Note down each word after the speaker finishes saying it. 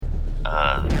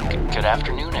Good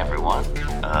afternoon, everyone.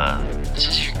 This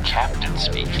is your captain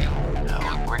speaking.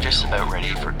 We're just about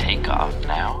ready for takeoff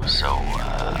now, so,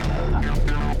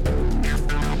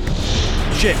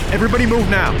 Shit, everybody move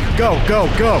now. Go.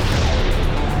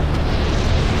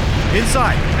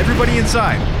 Inside, everybody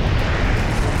inside.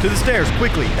 To the stairs,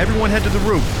 quickly. Everyone head to the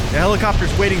roof. The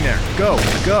helicopter's waiting there. Go.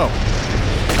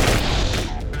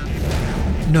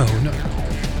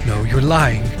 No, you're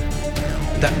lying.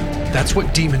 That's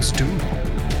what demons do.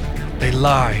 They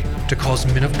lie to cause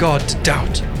men of God to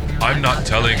doubt. I'm not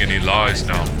telling any lies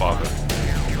now, Father.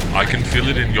 I can feel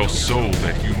it in your soul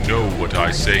that you know what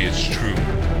I say is true.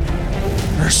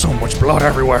 There's so much blood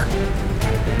everywhere.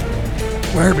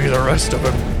 Where be the rest of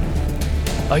him?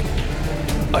 I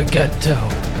can't tell.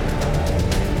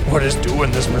 What is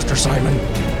doing this, Mr. Simon?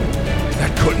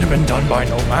 That couldn't have been done by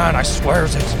no man, I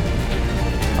swears it.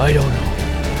 I don't know.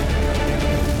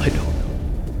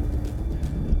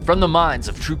 From the minds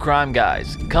of true crime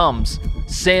guys comes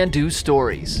Sandu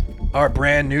Stories. Our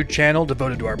brand new channel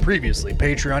devoted to our previously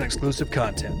Patreon exclusive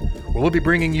content, where we'll be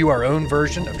bringing you our own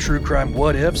version of true crime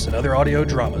what-ifs and other audio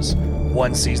dramas,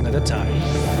 one season at a time.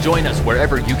 Join us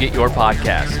wherever you get your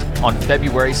podcast on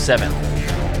February 7th.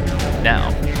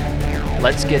 Now,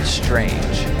 let's get strange.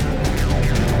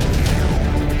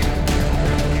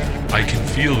 I can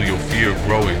feel your fear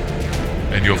growing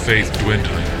and your faith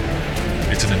dwindling.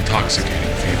 It's an intoxicating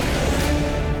feeling.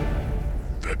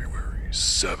 February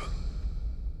 7th.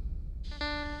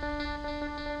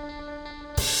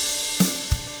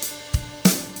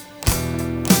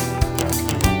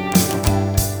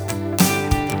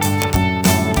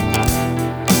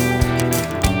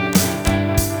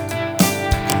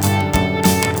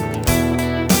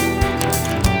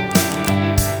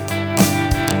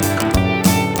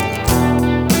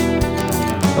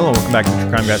 Hello, welcome back to the True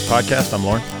Crime Guys podcast. I'm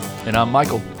Lauren. And I'm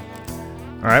Michael.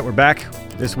 All right, we're back.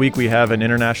 This week we have an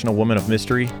international woman of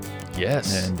mystery.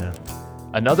 Yes. And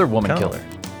another woman killer.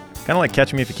 Kind of like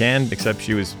Catch Me If You Can, except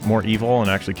she was more evil and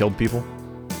actually killed people.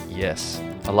 Yes,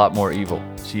 a lot more evil.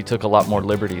 She took a lot more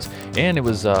liberties. And it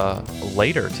was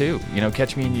later, too. You know,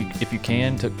 Catch Me If You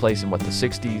Can took place in, the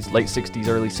 60s, late 60s,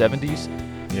 early 70s?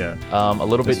 Yeah. A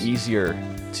little bit easier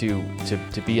to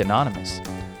be anonymous.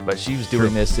 But she was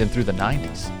doing this through the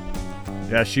 90s.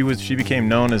 Yeah, she became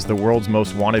known as the world's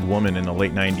most wanted woman in the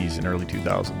late 90s and early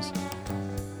 2000s.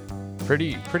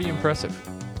 Pretty impressive.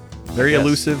 Very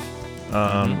elusive.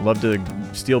 Loved to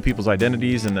steal people's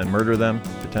identities and then murder them,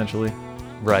 potentially.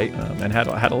 Right. And had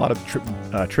a lot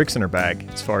of tricks in her bag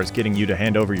as far as getting you to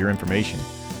hand over your information.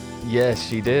 Yes,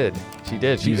 she did.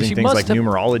 Using things like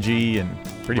numerology and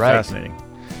pretty fascinating.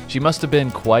 She must have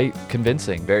been quite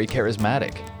convincing, very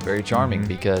charismatic, very charming,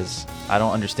 because I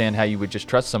don't understand how you would just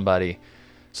trust somebody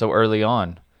so early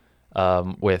on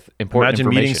with important Imagine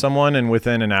information. meeting someone and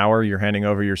within an hour you're handing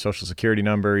over your social security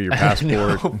number, your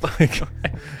passport.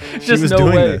 She was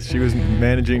doing this. She was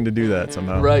managing to do that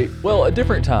somehow. Right. Well, a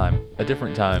different time,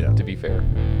 to be fair.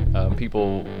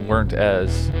 People weren't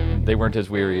as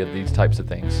weary of these types of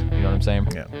things. You know what I'm saying?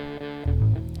 Yeah.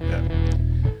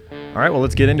 All right, well,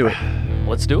 let's get into it.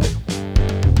 Let's do it.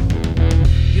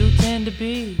 You tend to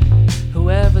be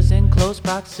whoever's in close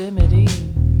proximity.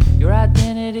 Your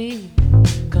identity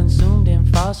consumed in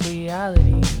false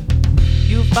reality.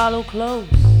 You follow close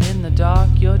in the dark,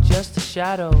 you're just a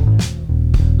shadow.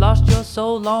 Lost your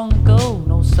soul long ago,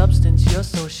 no substance, you're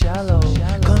so shallow.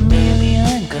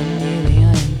 Chameleon,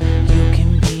 chameleon, you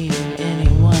can be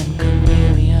anyone,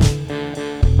 chameleon.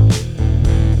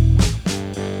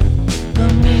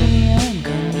 Chameleon,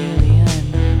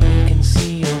 chameleon, we can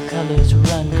see your colors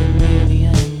run,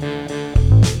 chameleon.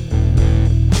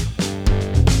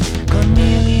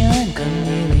 Chameleon,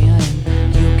 chameleon,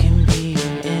 you can be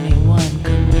anyone,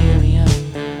 chameleon.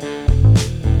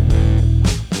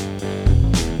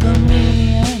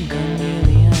 Chameleon,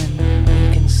 chameleon,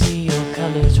 we can see your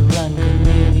colors run,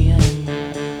 chameleon.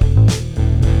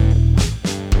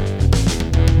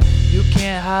 You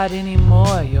can't hide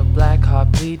anymore, your black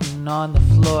heart bleeding on the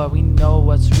floor. We know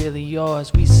what's really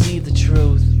yours, we see the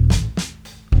truth.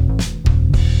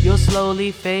 You'll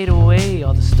slowly fade away,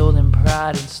 all the stolen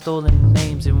pride and stolen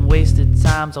names and wasted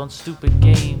times on stupid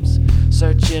games,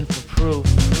 searching for proof.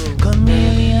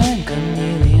 Chameleon,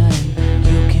 chameleon,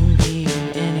 you can be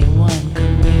anyone,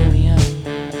 chameleon.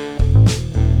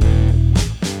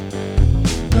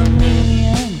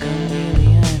 Chameleon,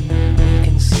 chameleon, we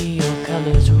can see your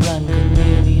colors run,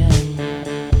 chameleon.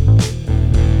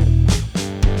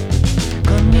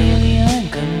 Chameleon,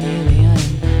 chameleon,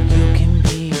 you can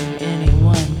be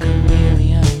anyone,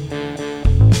 chameleon.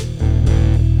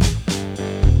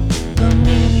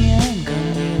 Chameleon,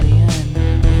 chameleon,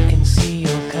 we can see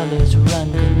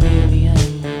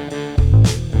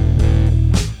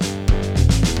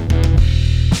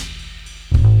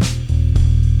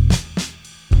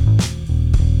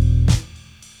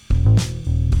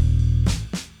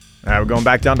right, we're going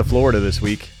back down to Florida this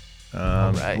week.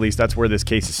 Right. At least that's where this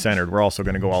case is centered. We're also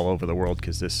going to go all over the world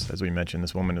because this, as we mentioned,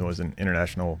 this woman was an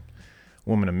international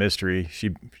woman of mystery. She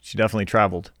definitely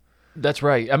traveled. That's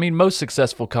right. I mean, most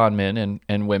successful con men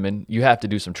and women, you have to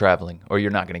do some traveling, or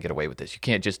you're not going to get away with this.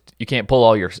 You can't pull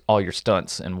all your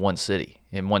stunts in one city,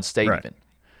 in one state, Right. even.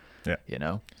 Yeah. You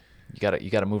know, you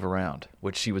gotta move around,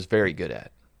 which she was very good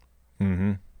at.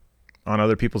 Mm-hmm. On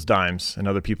other people's dimes and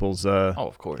other people's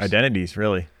of course, identities,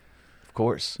 really. of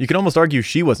course. You can almost argue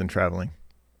she wasn't traveling.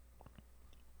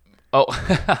 Oh,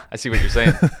 I see what you're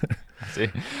saying. I see.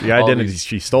 The All identity these-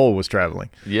 she stole was traveling.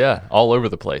 Yeah, all over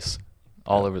the place.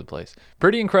 All over the place.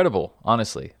 Pretty incredible,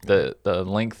 honestly. The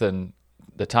length and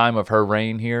the time of her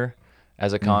reign here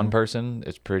as a con person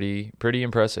is pretty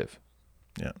impressive.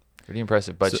 Yeah. Pretty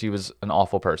impressive. But So- she was an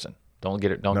awful person. Don't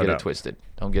get it No it doubt. twisted.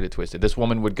 Don't get it twisted. This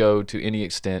woman would go to any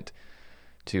extent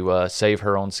to save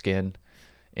her own skin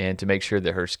and to make sure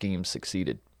that her schemes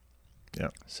succeeded. Yeah.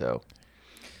 So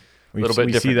a We little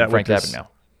bit different than Frank with this, Abagnale.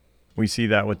 We see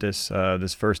that with this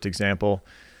this first example.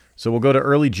 So we'll go to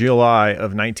early July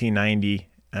of 1990,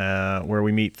 where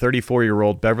we meet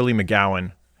 34-year-old Beverly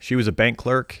McGowan. She was a bank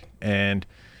clerk, and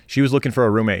she was looking for a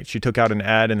roommate. She took out an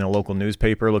ad in the local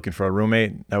newspaper looking for a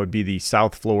roommate. That would be the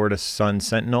South Florida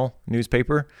Sun-Sentinel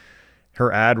newspaper.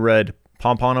 Her ad read,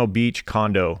 Pompano Beach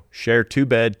condo, share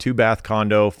 2-bed, 2-bath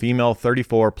condo, female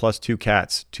 34 plus 2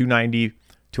 cats,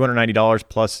 $290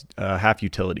 plus half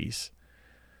utilities.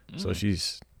 So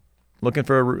she's looking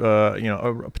for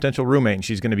a potential roommate, and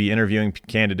she's going to be interviewing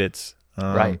candidates.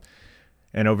 Right.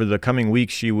 And over the coming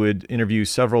weeks, she would interview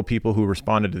several people who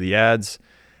responded to the ads.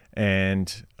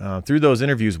 And through those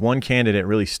interviews, one candidate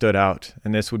really stood out,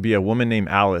 and this would be a woman named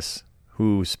Alice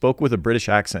who spoke with a British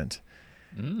accent.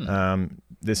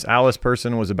 This Alice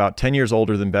person was about 10 years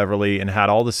older than Beverly and had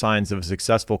all the signs of a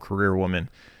successful career woman.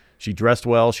 She dressed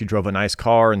well, she drove a nice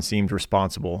car, and seemed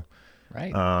responsible.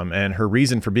 Right. And her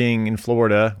reason for being in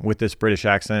Florida with this British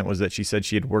accent was that she said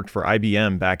she had worked for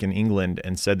IBM back in England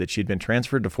and said that she'd been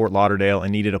transferred to Fort Lauderdale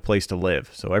and needed a place to live.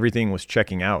 So everything was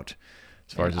checking out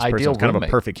as far as this person ideal was kind of a roommate.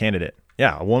 perfect candidate.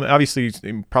 Yeah, a woman, obviously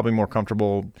probably more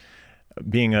comfortable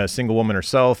being a single woman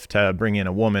herself to bring in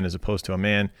a woman as opposed to a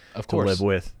man Of to course. live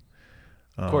with.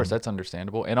 Of course, that's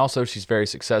understandable. And also, she's very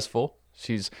successful.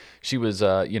 She was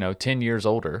 10 years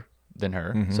older than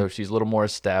her, so she's a little more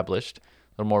established, a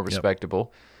little more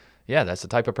respectable. Yeah, that's the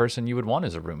type of person you would want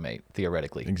as a roommate,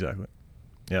 theoretically. Exactly.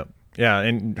 Yep. Yeah,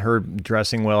 and her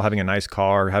dressing well, having a nice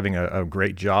car, having a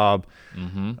great job.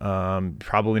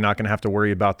 Probably not going to have to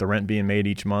worry about the rent being made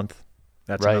each month.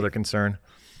 That's Right. another concern.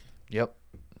 Yep.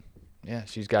 Yeah,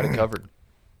 she's got it covered.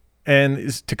 And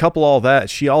to couple all that,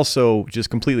 she also just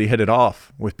completely hit it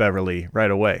off with Beverly right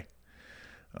away.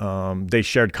 They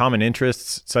shared common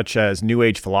interests such as New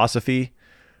Age philosophy,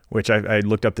 which I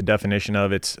looked up the definition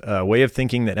of. It's a way of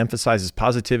thinking that emphasizes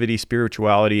positivity,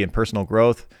 spirituality, and personal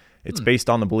growth. It's based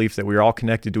on the belief that we are all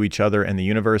connected to each other and the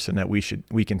universe, and that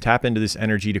we can tap into this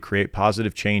energy to create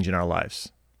positive change in our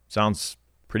lives. Sounds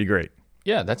pretty great.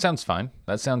 Yeah, that sounds fine.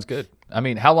 That sounds good. I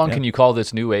mean, how long can you call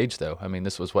this New Age, though? I mean,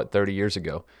 this was, 30 years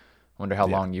ago? I wonder how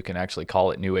long you can actually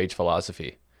call it New Age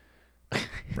philosophy.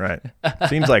 Right.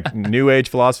 Seems like New Age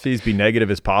philosophies be negative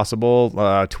as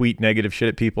possible. Tweet negative shit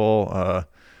at people.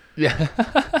 Yeah.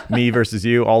 Me versus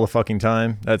you all the fucking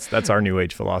time. That's our New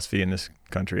Age philosophy in this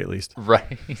country, at least.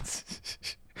 Right.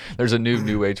 There's a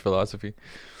New Age philosophy.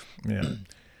 Yeah.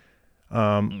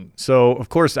 So of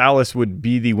course Alice would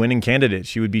be the winning candidate.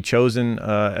 She would be chosen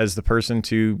as the person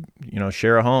to,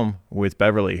 share a home with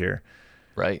Beverly here.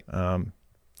 Right.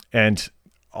 And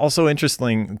also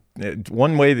interesting,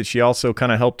 one way that she also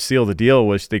kind of helped seal the deal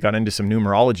was they got into some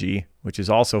numerology, which is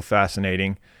also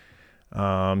fascinating.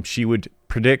 She would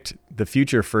predict the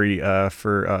future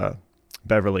for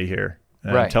Beverly here,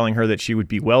 Right. telling her that she would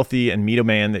be wealthy and meet a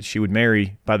man that she would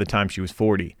marry by the time she was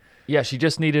 40. Yeah, she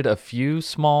just needed a few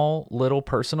small little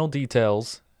personal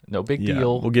details. No big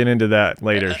deal. We'll get into that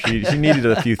later. She needed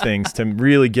a few things to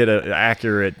really get an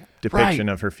accurate depiction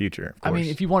Right. of her future. Of I mean,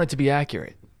 course. if you want it to be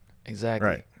accurate. Exactly.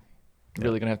 Right. You're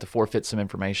really going to have to forfeit some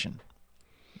information.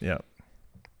 Yeah.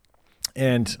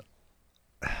 And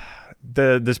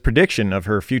this prediction of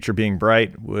her future being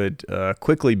bright would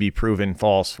quickly be proven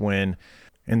false when,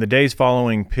 in the days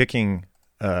following picking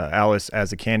Alice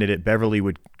as a candidate, Beverly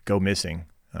would go missing.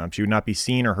 She would not be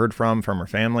seen or heard from her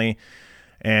family,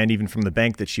 and even from the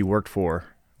bank that she worked for,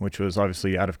 which was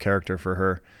obviously out of character for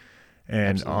her.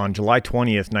 And Absolutely. on July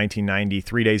 20th, 1990,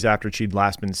 3 days after she'd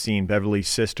last been seen, Beverly's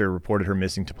sister reported her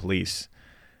missing to police.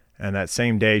 And that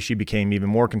same day, she became even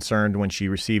more concerned when she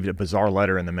received a bizarre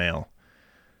letter in the mail.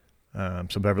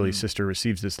 So Beverly's sister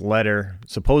receives this letter,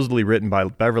 supposedly written by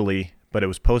Beverly, but it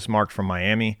was postmarked from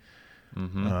Miami.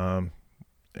 And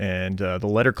the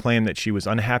letter claimed that she was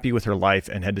unhappy with her life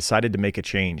and had decided to make a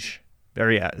change,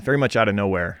 very much out of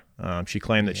nowhere. She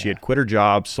claimed that she had quit her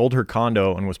job, sold her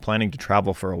condo, and was planning to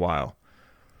travel for a while.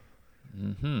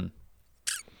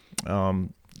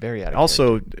 Very out of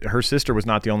Also, her sister was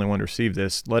not the only one to receive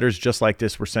this. Letters just like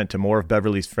this were sent to more of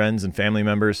Beverly's friends and family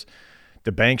members.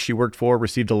 The bank she worked for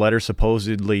received a letter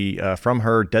supposedly from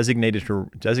her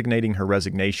designating her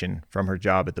resignation from her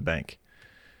job at the bank.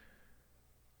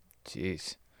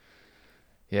 Jeez.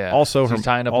 Yeah. Also, she's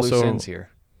tying up loose ends here.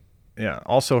 Yeah.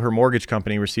 Also, her mortgage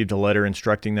company received a letter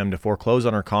instructing them to foreclose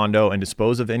on her condo and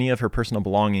dispose of any of her personal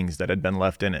belongings that had been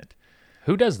left in it.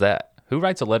 Who does that? Who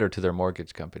writes a letter to their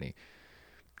mortgage company?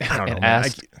 I don't know.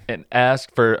 And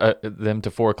ask for them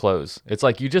to foreclose. It's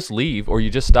like you just leave or you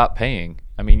just stop paying.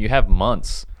 I mean, you have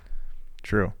months.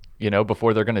 True.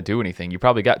 Before they're going to do anything. You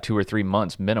probably got 2 or 3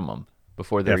 months minimum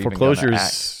before they're even going to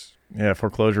act. Yeah,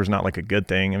 foreclosure is not like a good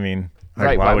thing. I mean,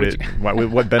 right,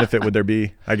 what benefit would there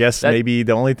be? I guess maybe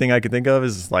the only thing I could think of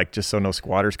is like just so no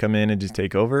squatters come in and just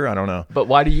take over. I don't know. But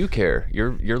why do you care?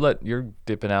 You're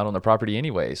dipping out on the property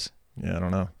anyways. Yeah, I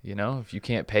don't know. If you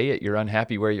can't pay it, you're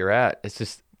unhappy where you're at. It's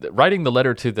just writing the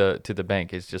letter to the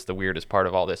bank is just the weirdest part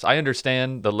of all this. I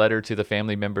understand the letter to the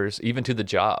family members, even to the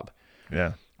job.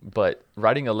 Yeah. But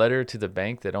writing a letter to the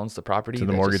bank that owns the property to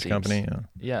the mortgage company.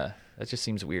 Yeah, that just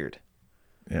seems weird.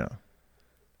 Yeah.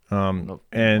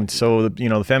 And so,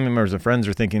 the family members and friends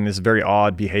are thinking this is very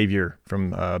odd behavior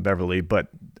from Beverly, but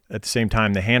at the same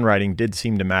time, the handwriting did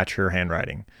seem to match her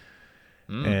handwriting.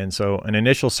 And so an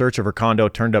initial search of her condo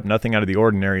turned up nothing out of the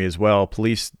ordinary as well.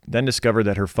 Police then discovered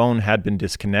that her phone had been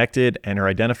disconnected and her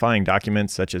identifying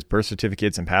documents such as birth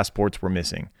certificates and passports were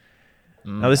missing.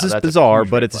 Now, this is bizarre,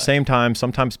 but at the same time,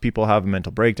 sometimes people have a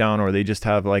mental breakdown or they just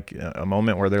have like a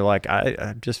moment where they're like,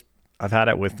 I've had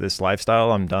it with this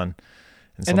lifestyle. I'm done.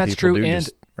 And some that's people true. do And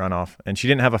just run off. And she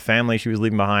didn't have a family she was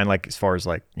leaving behind, like as far as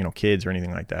like, kids or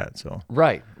anything like that. So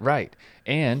Right.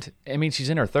 And I mean, she's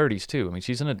in her 30s too. I mean,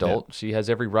 she's an adult. Yeah. She has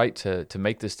every right to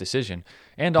make this decision.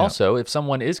 And also, if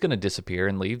someone is going to disappear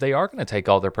and leave, they are going to take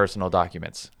all their personal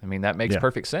documents. I mean, that makes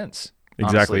perfect sense.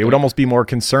 Exactly. Honestly. It would almost be more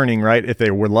concerning, right, if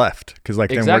they were left. Because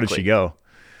then where did she go?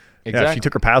 Exactly. Yeah, if she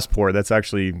took her passport, that's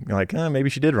actually like, maybe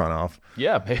she did run off.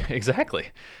 Yeah, exactly.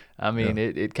 I mean,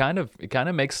 it kind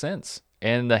of makes sense.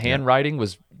 And the handwriting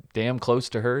was damn close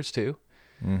to hers too.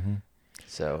 Mm-hmm.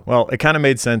 So well, it kind of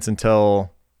made sense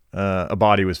until a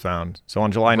body was found. So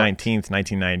on July 19th,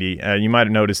 1990, you might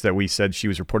have noticed that we said she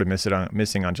was reported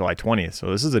missing on July 20th.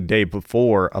 So this is a day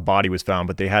before a body was found,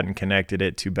 but they hadn't connected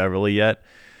it to Beverly yet.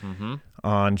 Mm-hmm.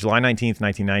 On July 19th,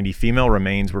 1990, female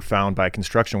remains were found by a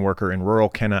construction worker in a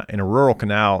rural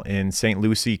canal in St.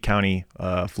 Lucie County,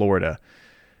 Florida.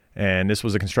 And this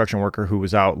was a construction worker who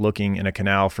was out looking in a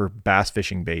canal for bass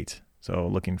fishing bait. So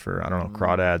looking for,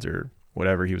 crawdads or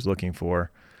whatever he was looking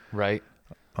for. Right.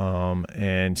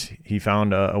 And he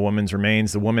found a woman's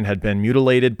remains. The woman had been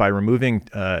mutilated by removing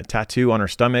a tattoo on her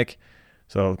stomach.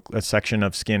 So a section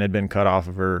of skin had been cut off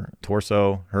of her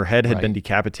torso. Her head had been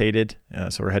decapitated,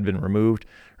 so her head had been removed.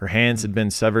 Her hands had been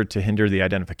severed to hinder the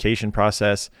identification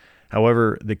process.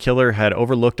 However, the killer had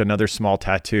overlooked another small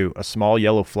tattoo, a small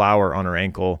yellow flower on her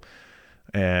ankle.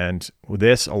 And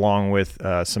this, along with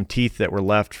some teeth that were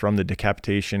left from the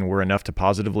decapitation, were enough to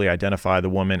positively identify the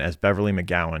woman as Beverly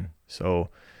McGowan. So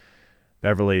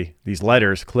Beverly, these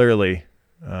letters, clearly,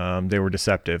 they were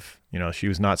deceptive. She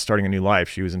was not starting a new life.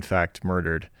 She was, in fact,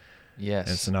 murdered. Yes.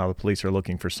 And so now the police are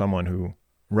looking for someone who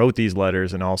wrote these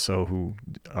letters and also who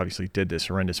obviously did this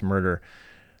horrendous murder.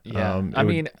 Yeah.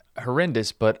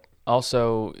 Horrendous, but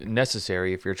also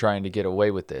necessary if you're trying to get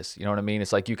away with this. You know what I mean?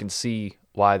 It's like you can see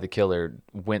why the killer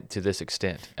went to this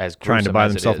extent, as trying to buy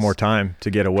as themselves more time to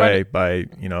get away by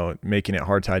making it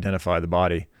hard to identify the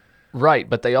body. Right,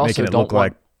 but they also don't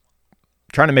want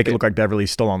trying to make it look like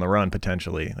Beverly's still on the run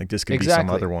potentially. Like this could be some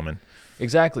other woman.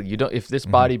 Exactly. You don't. If this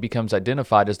body becomes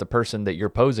identified as the person that you're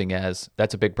posing as,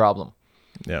 that's a big problem.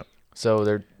 Yeah.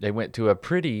 So they went to a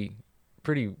pretty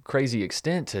crazy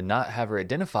extent to not have her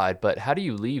identified. But how do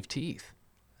you leave teeth?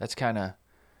 That's kind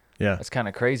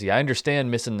of crazy. I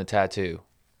understand missing the tattoo.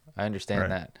 I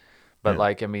understand that. But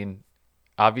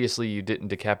obviously you didn't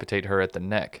decapitate her at the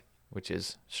neck, which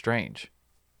is strange,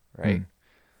 right?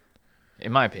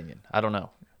 In my opinion. I don't know.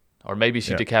 Or maybe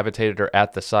she decapitated her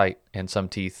at the site and some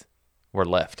teeth were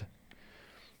left.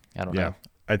 I don't know.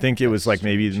 I think it was like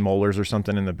maybe the molars or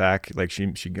something in the back. Like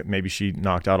she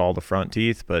knocked out all the front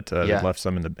teeth, but left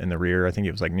some in the rear. I think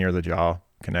it was like near the jaw.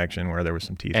 connection where there was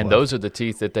some teeth And left. those are the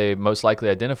teeth that they most likely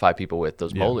identify people with,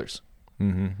 those molars.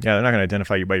 Mm-hmm. Yeah, they're not going to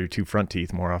identify you by your 2 front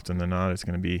teeth more often than not. It's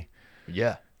going to be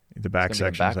the back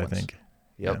sections, I think.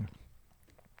 Yep.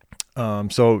 Yeah.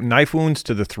 So knife wounds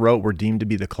to the throat were deemed to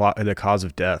be the cause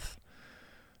of death.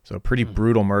 So pretty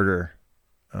brutal murder.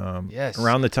 Yes. Go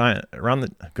ahead. You're going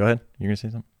to say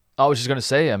something? I was just going to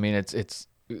say, I mean, it's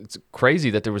crazy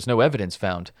that there was no evidence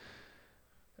found.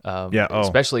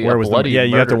 Especially where a was bloody you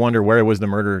murder. have to wonder, where was the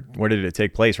murder? Where did it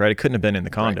take place, right? It couldn't have been in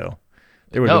the condo. Right.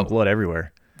 There would have been blood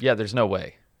everywhere. Yeah, there's no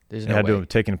way. It had to have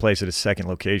taken place at a second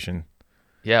location.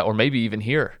 Yeah, or maybe even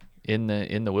here in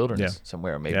the wilderness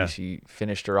somewhere. Maybe she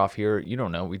finished her off here. You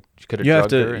don't know. We could have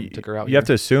drugged her and took her out. You have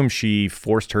to assume she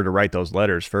forced her to write those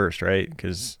letters first, right?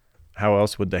 Because how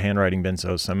else would the handwriting been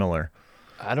so similar?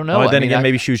 I don't know. Then again,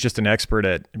 maybe she was just an expert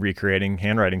at recreating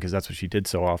handwriting because that's what she did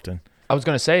so often. I was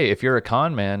going to say, if you're a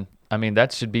con man, I mean,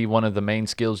 that should be one of the main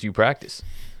skills you practice.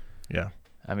 Yeah.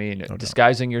 I mean,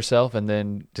 disguising yourself and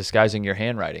then disguising your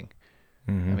handwriting.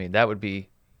 Mm-hmm. I mean, that would be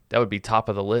top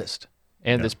of the list.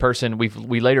 And this person,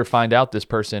 we later find out this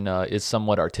person is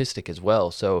somewhat artistic as well.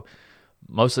 So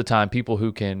most of the time, people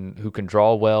who can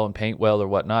draw well and paint well or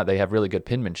whatnot, they have really good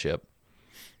penmanship,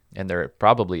 and they're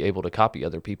probably able to copy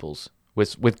other people's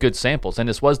with good samples. And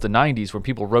this was the 90s where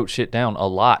people wrote shit down a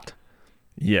lot.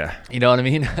 Yeah. You know what I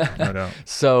mean? No doubt.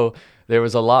 So there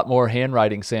was a lot more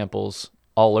handwriting samples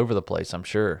all over the place, I'm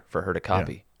sure, for her to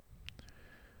copy.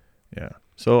 Yeah.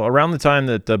 So around the time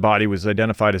that the body was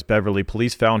identified as Beverly,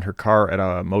 police found her car at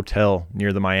a motel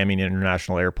near the Miami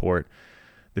International Airport.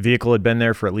 The vehicle had been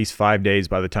there for at least 5 days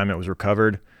by the time it was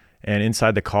recovered, and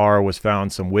inside the car was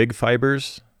found some wig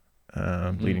fibers,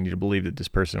 leading you to believe that this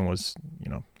person was,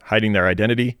 hiding their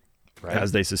identity,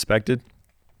 as they suspected.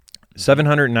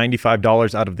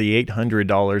 $795 out of the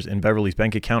 $800 in Beverly's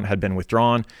bank account had been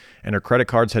withdrawn, and her credit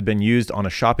cards had been used on a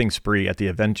shopping spree at the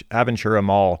Aventura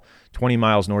Mall, 20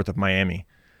 miles north of Miami.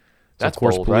 That's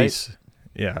bold, police, right?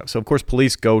 Yeah. So, of course,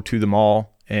 police go to the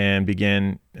mall and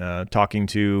begin talking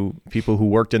to people who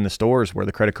worked in the stores where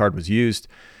the credit card was used.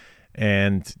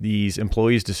 And these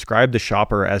employees described the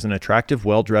shopper as an attractive,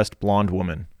 well-dressed blonde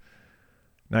woman.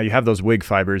 Now, you have those wig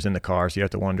fibers in the car, so you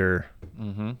have to wonder,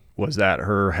 was that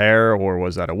her hair or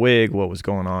was that a wig? What was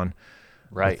going on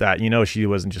with that? She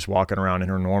wasn't just walking around in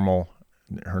her normal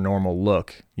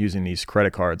look using these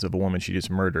credit cards of a woman she just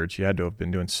murdered. She had to have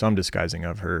been doing some disguising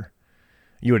of her.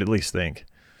 You would at least think.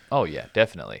 Oh, yeah,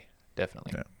 definitely.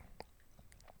 Yeah.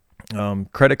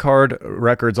 Credit card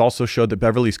records also showed that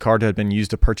Beverly's card had been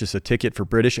used to purchase a ticket for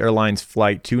British Airlines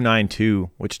Flight 292,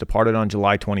 which departed on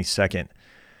July 22nd.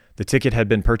 The ticket had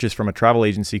been purchased from a travel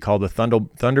agency called the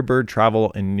Thunderbird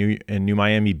Travel in New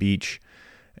Miami Beach,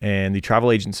 and the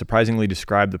travel agent surprisingly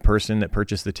described the person that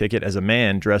purchased the ticket as a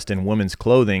man dressed in women's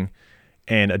clothing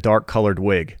and a dark-colored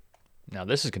wig. Now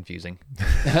this is confusing.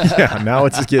 Yeah, now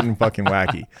it's just getting fucking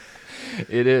wacky.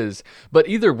 It is. But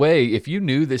either way, if you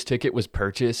knew this ticket was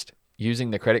purchased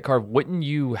using the credit card, wouldn't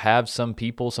you have some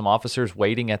officers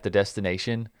waiting at the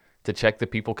destination to check the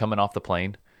people coming off the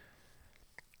plane?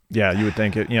 Yeah, you would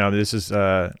think it. This is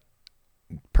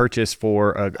purchased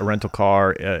for a rental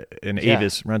car, an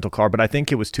Avis rental car, but I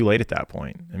think it was too late at that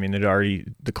point. I mean,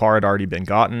 the car had already been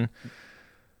gotten.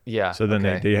 Yeah. So then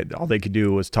they all they could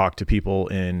do was talk to people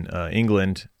in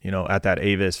England, at that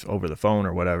Avis over the phone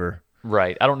or whatever.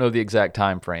 Right. I don't know the exact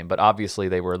time frame, but obviously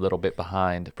they were a little bit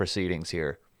behind proceedings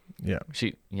here. Yeah.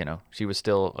 She was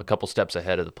still a couple steps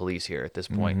ahead of the police here at this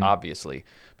point, obviously,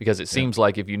 because it seems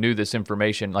like if you knew this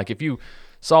information, like if you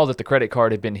saw that the credit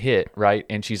card had been hit, right,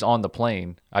 and she's on the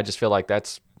plane, I just feel like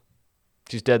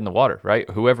she's dead in the water, right?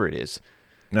 Whoever it is.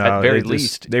 No, at very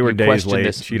least, they were days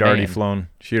late. She'd already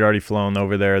flown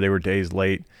over there. They were days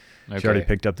late. Okay. She already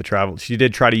picked up the travel. She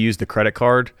did try to use the credit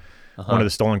card, one of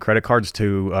the stolen credit cards,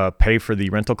 to pay for the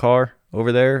rental car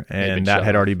over there, and that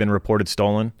had already been reported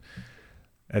stolen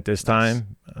at this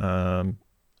time.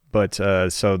 But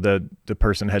so the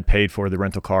person had paid for the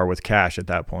rental car with cash at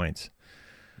that point.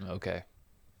 Okay.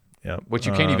 Yeah. Which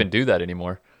you can't even do that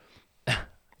anymore.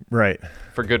 Right.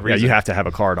 For good reason. Yeah, you have to have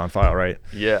a card on file, right?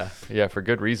 Yeah, for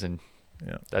good reason.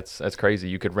 Yeah. That's crazy.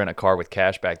 You could rent a car with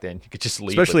cash back then. You could just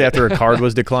leave. Especially after a card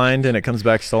was declined and it comes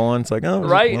back stolen. It's like, oh,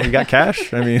 right. Well, you got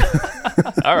cash? I mean.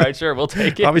 All right, sure, we'll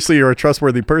take it. Obviously, you're a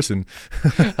trustworthy person.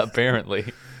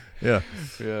 Apparently. Yeah.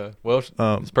 Yeah. Well,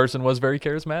 this person was very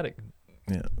charismatic.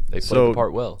 Yeah. They played the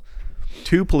part well.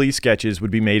 2 police sketches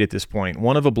would be made at this point.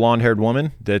 One of a blonde-haired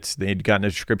woman they'd gotten a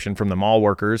description from the mall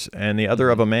workers, and the other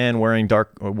of a man wearing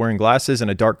glasses and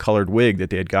a dark-colored wig that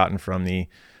they had gotten from the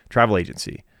travel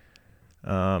agency.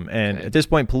 And at this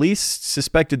point, police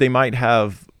suspected they might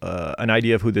have an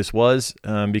idea of who this was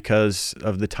because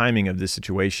of the timing of this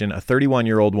situation. A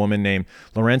 31-year-old woman named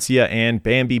Laurencia Ann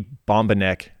Bambi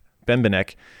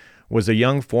Bembenek was a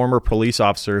young former police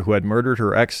officer who had murdered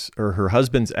her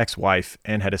husband's ex-wife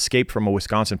and had escaped from a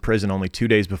Wisconsin prison only 2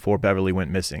 days before Beverly went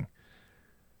missing.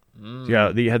 So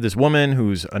yeah, you had this woman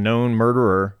who's a known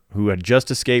murderer who had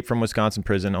just escaped from Wisconsin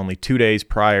prison only 2 days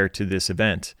prior to this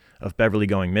event of Beverly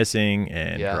going missing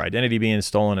and her identity being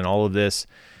stolen and all of this.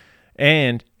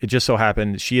 And it just so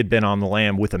happened she had been on the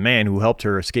lam with a man who helped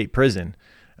her escape prison,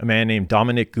 a man named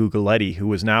Dominic Guglielmi, who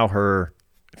was now her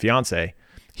fiance.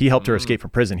 He helped her escape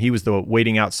from prison. He was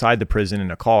waiting outside the prison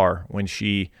in a car when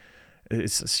she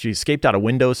escaped out a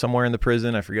window somewhere in the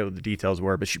prison. I forget what the details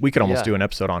were, but we could almost do an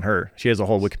episode on her. She has a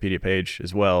whole Wikipedia page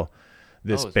as well.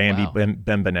 This Bambi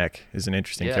Bembenek is an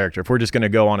interesting character. If we're just going to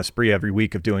go on a spree every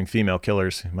week of doing female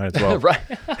killers, might as well.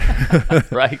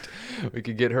 Right. We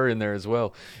could get her in there as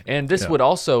well. And this would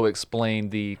also explain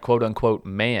the quote-unquote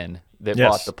man that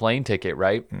bought the plane ticket,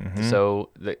 right? Mm-hmm.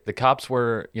 So the cops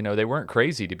were, they weren't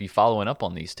crazy to be following up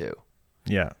on these two.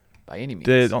 Yeah. By any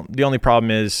means. The only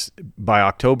problem is by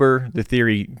October, the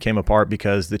theory came apart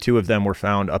because the two of them were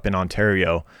found up in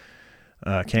Ontario,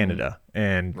 Canada.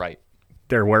 And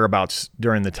their whereabouts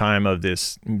during the time of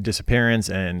this disappearance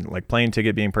and like plane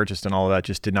ticket being purchased and all of that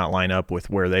just did not line up with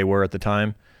where they were at the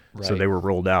time. Right. So they were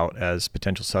ruled out as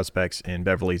potential suspects in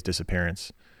Beverly's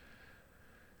disappearance.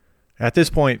 At this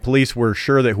point, police were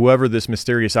sure that whoever this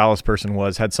mysterious Alice person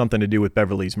was had something to do with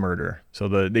Beverly's murder. So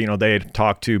they had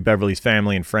talked to Beverly's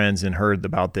family and friends and heard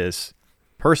about this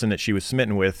person that she was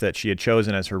smitten with that she had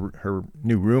chosen as her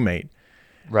new roommate.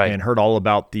 Right. And heard all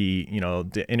about the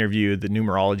interview, the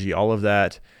numerology, all of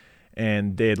that.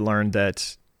 And they had learned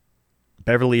that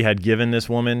Beverly had given this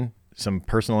woman some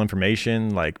personal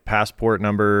information like passport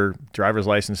number, driver's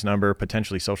license number,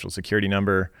 potentially social security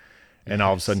number. And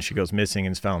all of a sudden she goes missing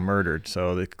and is found murdered.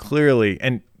 So they clearly,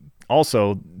 and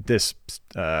also this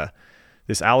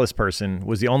Alice person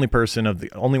was the only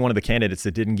one of the candidates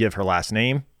that didn't give her last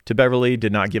name to Beverly,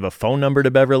 did not give a phone number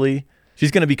to Beverly. She's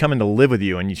going to be coming to live with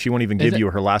you, and she won't even give you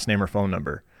her last name or phone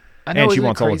number. And she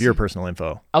wants all of your personal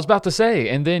info. I was about to say,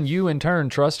 and then you in turn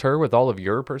trust her with all of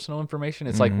your personal information.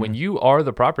 It's like when you are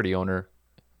the property owner,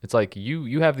 it's like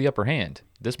you have the upper hand.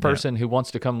 This person who wants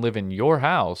to come live in your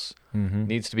house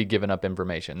needs to be giving up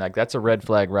information. Like that's a red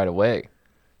flag right away.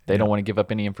 They don't want to give up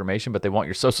any information, but they want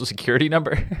your social security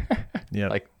number.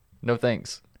 Like, no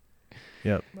thanks.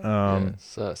 Yep. And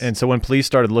so when police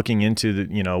started looking into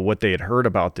what they had heard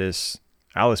about this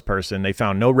Alice person, they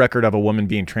found no record of a woman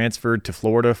being transferred to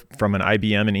Florida from an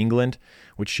IBM in England,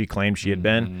 which she claimed she had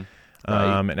been.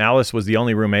 Right. And Alice was the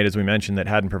only roommate, as we mentioned, that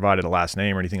hadn't provided a last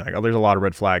name or anything like that. There's a lot of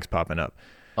red flags popping up.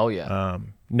 Oh, yeah.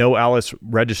 No Alice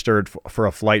registered for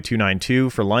a flight 292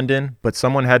 for London, but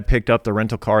someone had picked up the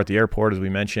rental car at the airport, as we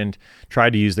mentioned,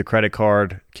 tried to use the credit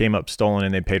card, came up stolen,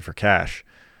 and they paid for cash.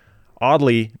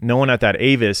 Oddly, no one at that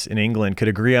Avis in England could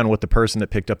agree on what the person that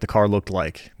picked up the car looked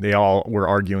like. They all were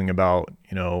arguing about,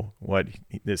 what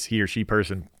this he or she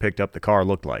person picked up the car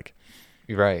looked like.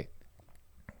 You're right.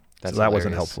 So that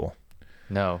wasn't helpful.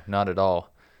 No, not at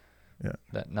all.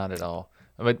 Yeah. Not at all.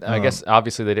 But I guess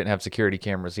obviously they didn't have security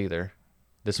cameras either.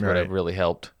 This would have really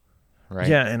helped, right?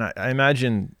 Yeah, and I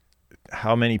imagine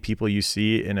how many people you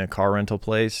see in a car rental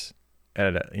place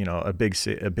at a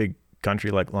big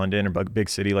country like London or a big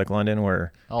city like London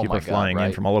where people are flying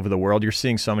in from all over the world. You're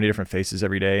seeing so many different faces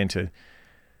every day, and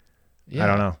I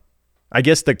don't know. I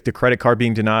guess the credit card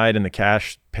being denied and the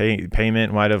cash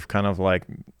payment might have kind of like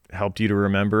helped you to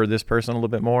remember this person a little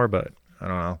bit more, but I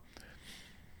don't know.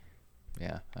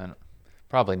 Yeah,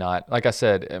 probably not. Like I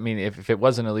said, I mean, if it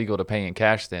wasn't illegal to pay in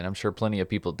cash, then I'm sure plenty of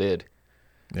people did.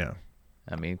 Yeah.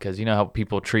 I mean, because you know how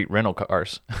people treat rental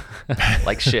cars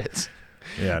like shits.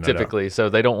 Yeah, no typically. doubt. So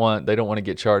they don't want to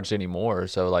get charged anymore.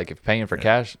 So like if paying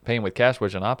with cash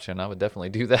was an option, I would definitely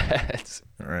do that.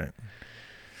 All right.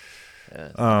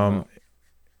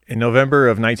 In November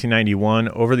of 1991,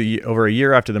 over a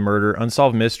year after the murder,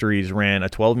 Unsolved Mysteries ran a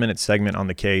 12-minute segment on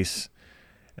the case.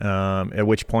 At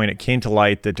which point it came to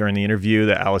light that during the interview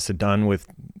that Alice had done with,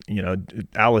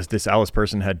 this Alice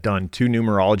person had done 2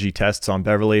 numerology tests on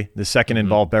Beverly. The second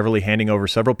involved Beverly handing over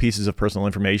several pieces of personal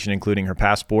information, including her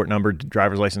passport number,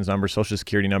 driver's license number, social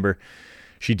security number.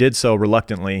 She did so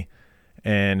reluctantly.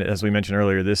 And as we mentioned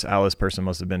earlier, this Alice person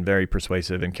must have been very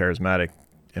persuasive and charismatic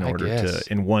in order to,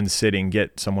 in one sitting,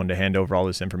 get someone to hand over all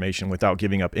this information without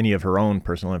giving up any of her own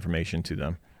personal information to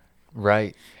them.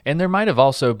 Right. And there might have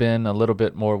also been a little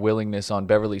bit more willingness on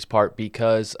Beverly's part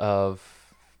because of,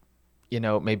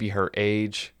 maybe her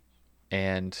age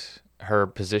and her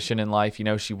position in life. You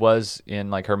know, she was in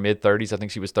like her mid 30s. I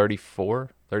think she was 34,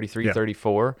 33, Yeah.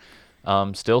 34.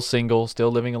 Still single,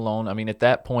 still living alone. I mean, at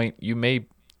that point, you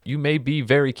may be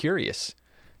very curious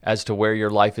as to where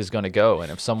your life is going to go,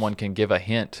 and if someone can give a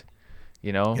hint,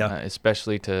 you know, Yeah.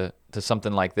 especially to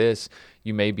something like this,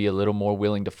 you may be a little more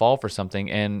willing to fall for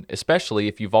something, and especially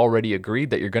if you've already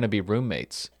agreed that you're going to be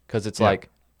roommates, because it's like,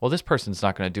 well, this person's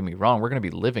not going to do me wrong. We're going to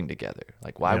be living together.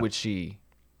 Like, why would she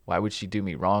do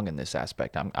me wrong in this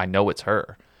aspect? I know it's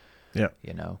her. Yeah.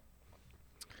 You know,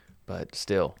 but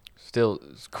still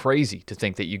it's crazy to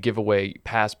think that you give away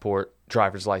passport,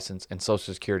 driver's license, and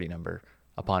social security number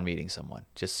upon meeting someone.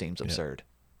 Just seems absurd.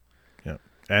 Yeah.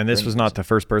 And this was not the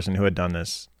first person who had done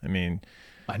this. I mean,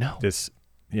 I know this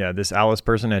Alice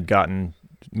person had gotten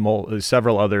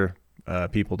several other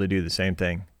people to do the same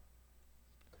thing.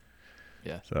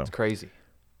 Yeah, So it's crazy.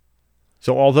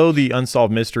 So although the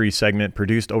Unsolved Mystery segment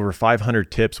produced over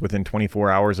 500 tips within 24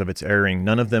 hours of its airing,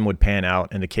 none of them would pan out,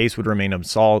 and the case would remain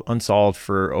unsolved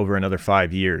for over another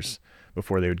 5 years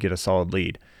before they would get a solid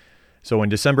lead. So in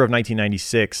December of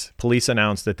 1996, police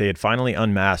announced that they had finally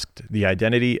unmasked the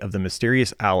identity of the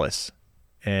mysterious Alice,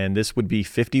 and this would be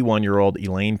 51-year-old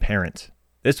Elaine Parent.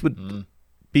 This would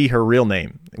be her real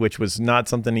name, which was not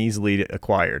something easily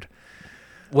acquired.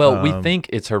 Well, we think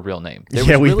it's her real name. There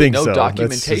yeah, was we really think no so.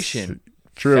 documentation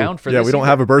True. found for yeah, this. we don't either.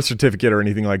 have a birth certificate or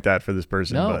anything like that for this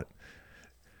person. No. But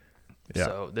yeah.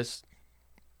 So that's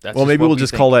Well, maybe what we'll we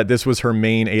just think. call that. This was her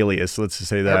main alias. Let's just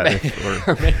say that.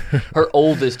 her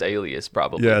oldest alias,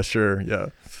 probably. Yeah, sure. Yeah.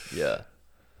 Yeah.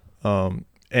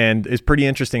 And it's pretty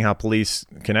interesting how police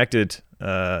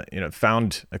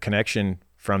found a connection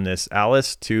from this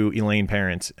Alice to Elaine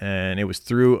Parent, and it was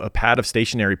through a pad of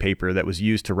stationery paper that was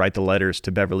used to write the letters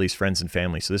to Beverly's friends and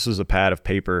family. So this was a pad of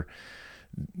paper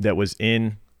that was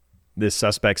in this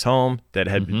suspect's home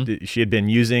that she had been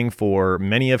using for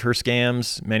many of her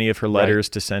scams, many of her letters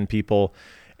to send people,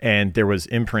 and there was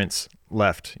imprints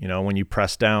left. You know, when you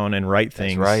press down and write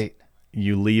things,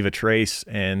 you leave a trace,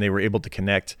 and they were able to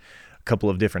connect a couple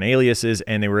of different aliases,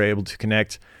 and they were able to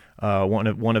connect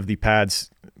one of the pad's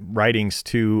writings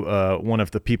to one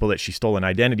of the people that she stole an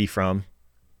identity from,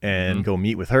 and go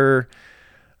meet with her.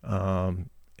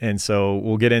 And so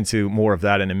we'll get into more of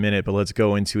that in a minute, but let's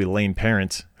go into Elaine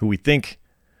Parent, who we think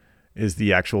is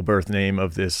the actual birth name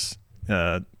of this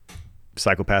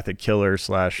psychopathic killer /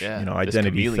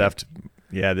 identity theft.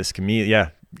 Yeah, this chameleon. Yeah,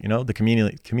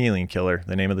 the chameleon killer,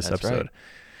 the name of this episode. Right.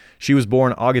 She was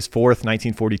born August 4th,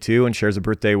 1942, and shares a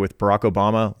birthday with Barack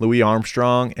Obama, Louis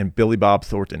Armstrong, and Billy Bob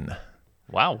Thornton.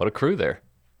 Wow, what a crew there.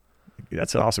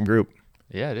 That's an awesome group.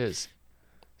 Yeah, it is.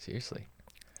 Seriously.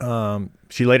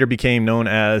 She later became known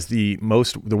as the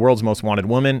world's most wanted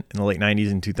woman in the late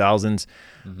 90s and 2000s,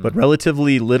 but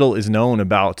relatively little is known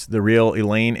about the real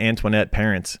Elaine Antoinette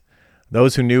Parent.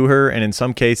 Those who knew her and in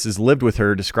some cases lived with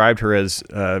her described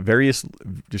her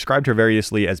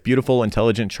variously as beautiful,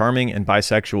 intelligent, charming, and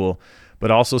bisexual,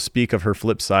 but also speak of her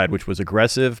flip side, which was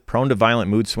aggressive, prone to violent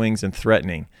mood swings, and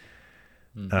threatening.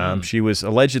 She was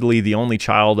allegedly the only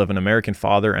child of an American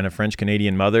father and a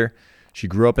French-Canadian mother. She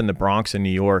grew up in the Bronx in New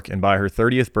York, and by her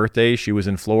 30th birthday, she was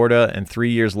in Florida, and 3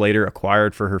 years later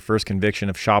acquired for her first conviction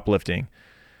of shoplifting.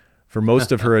 For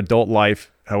most of her adult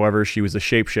life, however, she was a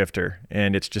shapeshifter,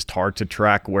 and it's just hard to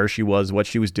track where she was, what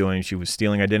she was doing. She was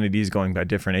stealing identities, going by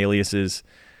different aliases.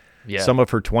 Yeah. Some of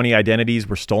her 20 identities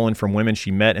were stolen from women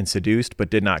she met and seduced, but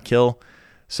did not kill.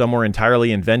 Some were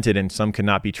entirely invented, and some could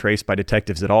not be traced by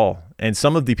detectives at all. And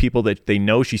some of the people that they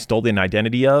know she stole an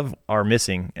identity of are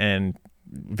missing, and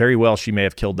very well she may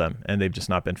have killed them, and they've just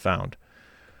not been found.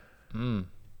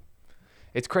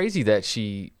 It's crazy that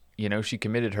she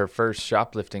committed her first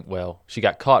shoplifting. Well, she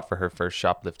got caught for her first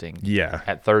shoplifting. Yeah.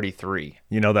 At 33.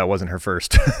 That wasn't her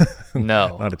first.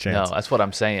 No. Not a chance. No, that's what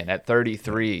I'm saying. At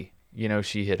 33,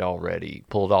 she had already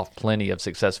pulled off plenty of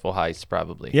successful heists,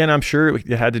 probably. Yeah, and I'm sure it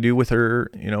had to do with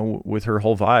her, with her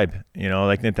whole vibe.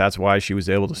 I think that's why she was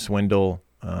able to swindle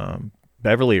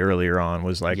Beverly earlier on,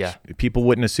 was like, people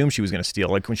wouldn't assume she was going to steal.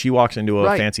 Like when she walks into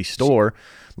a fancy store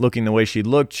looking the way she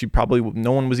looked,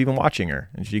 no one was even watching her,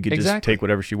 and she could just take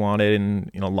whatever she wanted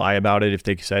and lie about it if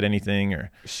they said anything. Or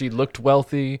she looked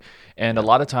wealthy, and a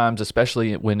lot of times,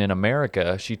 especially when in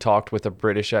America, she talked with a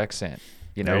British accent,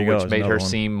 which made her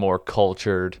seem more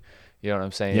cultured. You know what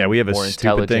I'm saying? Yeah, we have a more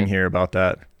stupid thing here about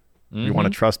that. You want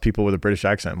to trust people with a British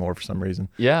accent more for some reason.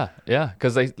 Yeah,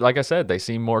 because they, like I said, they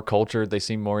seem more cultured, they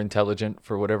seem more intelligent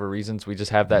for whatever reasons. We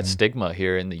just have that stigma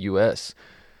here in the U.S.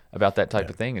 about that type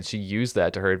of thing, and she used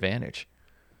that to her advantage.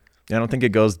 I don't think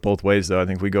it goes both ways, though. I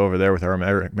think we go over there with our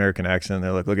American accent,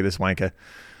 they're like, look at this wanker.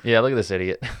 Yeah, look at this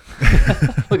idiot.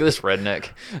 Look at this redneck.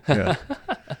 Yeah.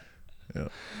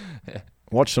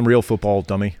 Watch some real football,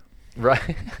 dummy.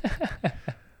 Right.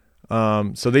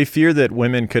 So they fear that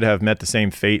women could have met the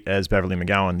same fate as Beverly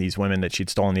McGowan, these women that she'd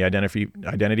stolen the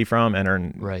identity from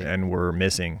and were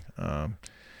missing.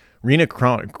 Rena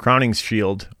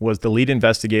Crowningshield was the lead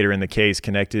investigator in the case.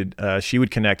 She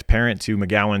would connect Parent to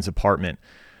McGowan's apartment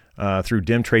through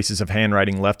dim traces of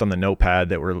handwriting left on the notepad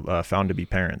that were found to be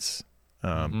Parent's.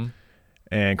 And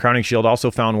Crowningshield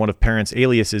also found one of Parent's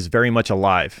aliases very much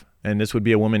alive, and this would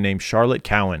be a woman named Charlotte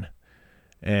Cowan.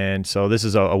 And so this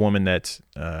is a woman that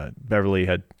Elaine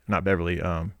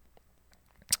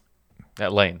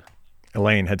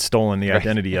had stolen the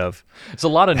identity of. There's a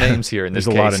lot of names here in this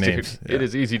case. There's a lot of names. Yeah. It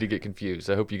is easy to get confused.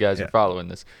 I hope you guys are following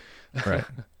this. Right.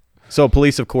 So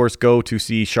police, of course, go to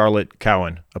see Charlotte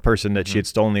Cowan, a person that she had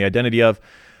stolen the identity of.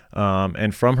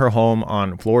 And from her home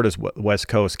on Florida's west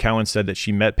coast, Cowan said that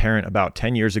she met Parent about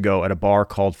 10 years ago at a bar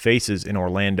called Faces in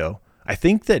Orlando. I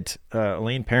think that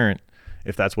Elaine Parent,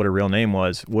 if that's what her real name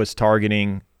was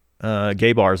targeting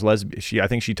gay bars. I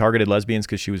think she targeted lesbians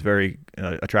because she was very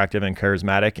attractive and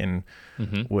charismatic, and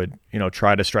would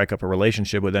try to strike up a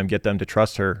relationship with them, get them to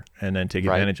trust her, and then take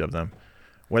advantage of them.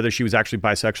 Whether she was actually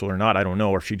bisexual or not, I don't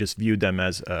know, or if she just viewed them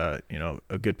as a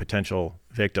good potential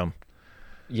victim.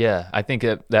 Yeah, I think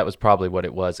that was probably what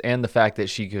it was, and the fact that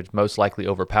she could most likely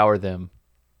overpower them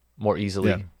more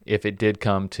easily if it did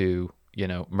come to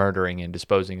murdering and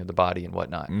disposing of the body and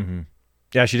whatnot. Mm-hmm.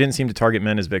 Yeah, she didn't seem to target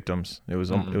men as victims. It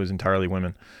was entirely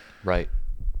women. Right.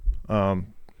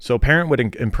 So Parent would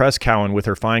impress Cowan with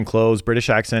her fine clothes, British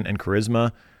accent, and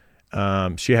charisma.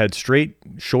 She had straight,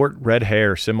 short red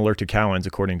hair similar to Cowan's,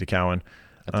 according to Cowan.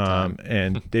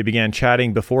 And they began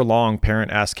chatting. Before long, Parent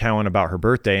asked Cowan about her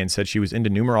birthday and said she was into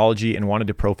numerology and wanted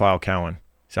to profile Cowan.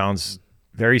 Sounds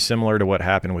very similar to what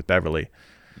happened with Beverly.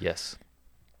 Yes.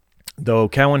 Though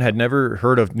Cowan had never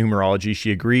heard of numerology,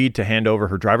 she agreed to hand over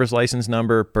her driver's license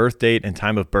number, birth date, and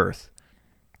time of birth.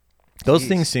 Those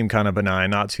things seem kind of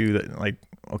benign, not too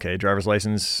okay, driver's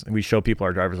license. We show people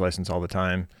our driver's license all the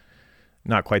time.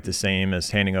 Not quite the same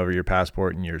as handing over your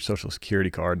passport and your social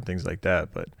security card and things like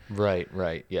that, but right.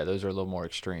 Yeah, those are a little more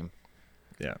extreme.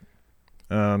 Yeah.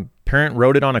 Parent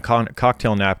wrote it on a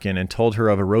cocktail napkin and told her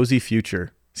of a rosy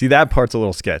future. See, that part's a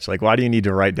little sketch. Like, why do you need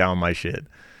to write down my shit?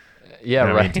 Yeah,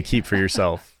 right. I mean, to keep for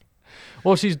yourself.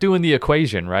 Well, she's doing the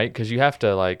equation, right? Because you have to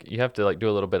do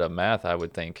a little bit of math, I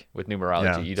would think, with numerology.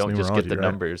 Yeah, you don't just get the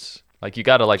numbers. Like, you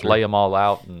got to lay them all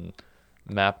out and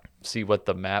see what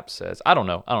the map says. I don't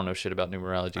know shit about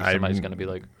numerology. Somebody's going to be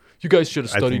like, you guys should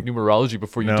have studied numerology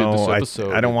before you did this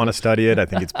episode. I don't want to study it. I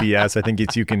think it's BS. I think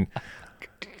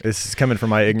this is coming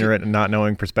from my ignorant and not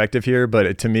knowing perspective here,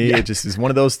 but to me, it just is one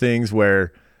of those things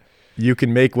where you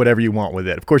can make whatever you want with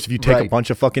it. Of course, if you take a bunch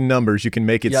of fucking numbers, you can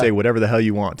make it say whatever the hell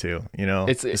you want to,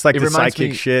 It's like the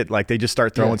psychic shit. Like, they just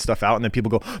start throwing stuff out and then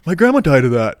people go, my grandma died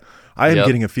of that. I am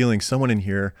getting a feeling someone in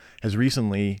here has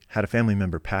recently had a family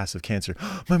member pass of cancer.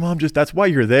 My mom that's why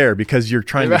you're there, because you're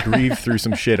trying to grieve through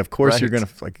some shit. Of course you're going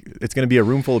to it's going to be a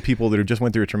room full of people that have just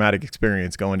went through a traumatic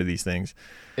experience going to these things.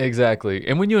 Exactly.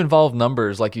 And when you involve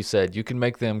numbers, like you said, you can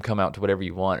make them come out to whatever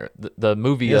you want. The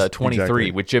movie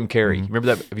 23 with Jim Carrey.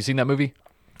 Remember that? Have you seen that movie?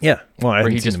 Yeah. Well, I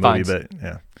haven't seen the movie, but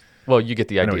yeah. Well, you get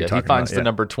the idea. He finds the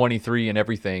number 23 and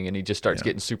everything, and he just starts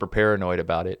getting super paranoid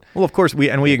about it. Well, of course,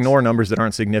 we ignore numbers that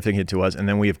aren't significant to us, and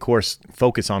then we, of course,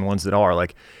 focus on ones that are.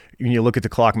 Like, when you look at the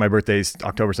clock, my birthday's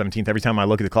October 17th. Every time I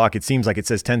look at the clock, it seems like it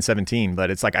says 10:17, but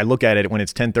it's like I look at it when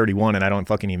it's 10:31, and I don't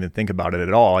fucking even think about it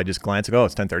at all. I just glance and go, oh,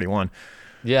 it's 10:31.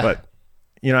 Yeah. But,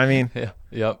 you know what I mean?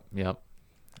 Yeah. Yep.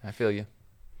 I feel you.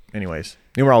 Anyways,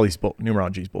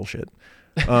 numerology's bullshit.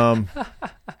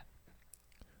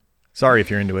 Sorry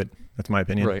if you're into it. That's my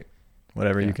opinion. Right.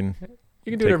 Whatever, you can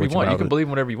do whatever you want. You can believe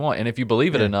whatever you want, and if you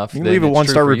believe it enough, you can leave a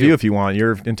 1-star review if you want.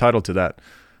 You're entitled to that.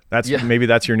 Maybe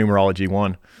that's your numerology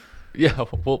one. Yeah,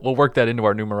 we'll work that into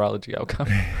our numerology outcome.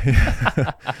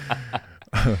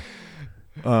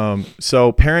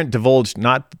 So Parent divulged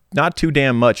not too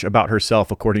damn much about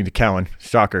herself, according to Cowan.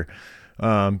 Shocker.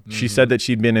 She said that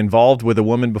she'd been involved with a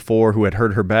woman before who had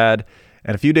hurt her bad,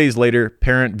 and a few days later,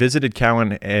 Parent visited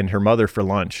Cowan and her mother for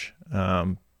lunch.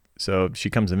 So she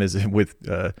comes and visit with,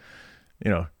 her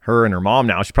and her mom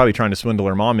now. She's probably trying to swindle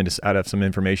her mom out of some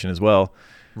information as well.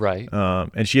 Right.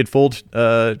 And she had fooled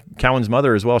Cowan's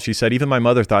mother as well. She said, even my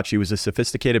mother thought she was a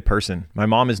sophisticated person. My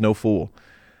mom is no fool.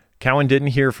 Cowan didn't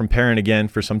hear from Parent again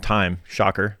for some time.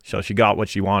 Shocker. So she got what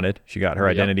she wanted. She got her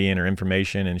identity and her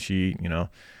information, and she,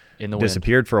 in the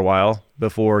disappeared for a while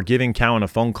before giving Cowan a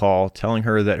phone call telling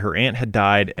her that her aunt had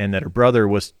died and that her brother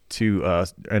was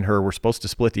and her were supposed to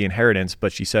split the inheritance,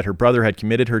 but she said her brother had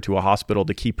committed her to a hospital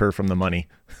to keep her from the money.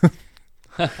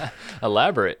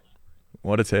 Elaborate.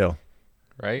 What a tale.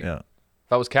 Right? Yeah.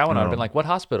 If I was Cowan, I'd have been like, what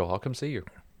hospital? I'll come see you.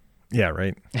 Yeah,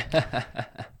 right.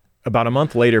 About a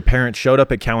month later, parents showed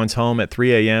up at Cowan's home at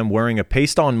 3 a.m. wearing a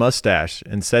paste-on mustache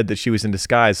and said that she was in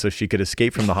disguise so she could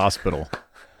escape from the hospital.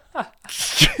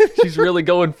 She's really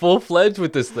going full-fledged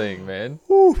with this thing, man.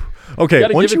 Woo. Okay,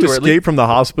 once you give it to her, at escape from the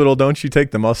hospital, don't you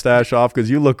take the mustache off? Because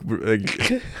you look...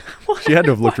 she had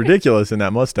to have looked ridiculous in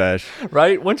that mustache.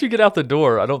 Right? Once you get out the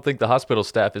door, I don't think the hospital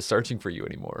staff is searching for you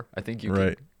anymore. I think you can...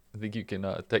 Right. I think you can,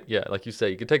 like you say,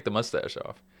 you can take the mustache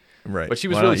off. Right. But she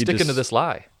was really sticking to this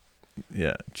lie.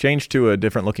 Yeah. Change to a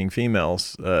different looking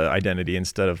female's identity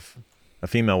instead of a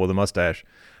female with a mustache.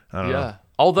 I don't know.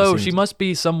 Although she must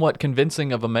be somewhat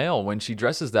convincing of a male when she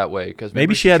dresses that way. Because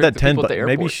maybe she had that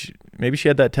maybe she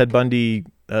had that Ted Bundy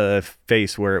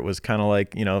face where it was kind of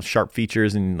like, sharp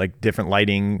features and like different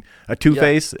lighting. A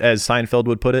Two-Face, as Seinfeld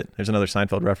would put it. There's another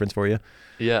Seinfeld reference for you.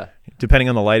 Yeah. Depending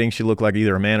on the lighting, she looked like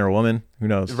either a man or a woman. Who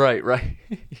knows? Right.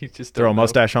 You just throw a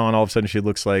mustache on, all of a sudden she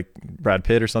looks like Brad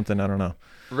Pitt or something. I don't know.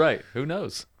 Right. Who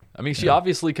knows? I mean, she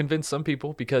obviously convinced some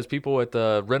people because people at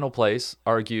the rental place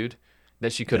argued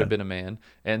that she could have been a man,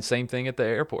 and same thing at the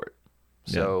airport.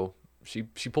 So she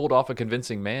pulled off a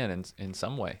convincing man in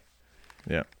some way.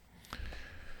 Yeah.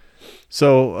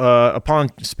 So upon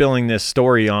spilling this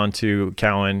story onto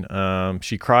Cowan,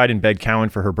 she cried and begged Cowan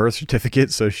for her birth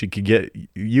certificate so she could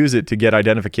use it to get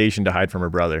identification to hide from her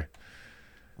brother.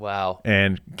 Wow.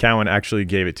 And Cowan actually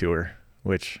gave it to her,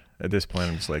 which at this point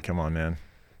I'm just like, come on, man.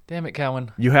 Damn it,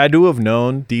 Cowan. You had to have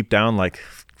known deep down, like,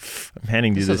 I'm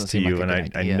handing this to you,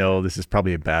 like and I know this is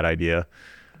probably a bad idea.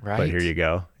 Right. But here you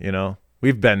go.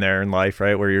 We've been there in life,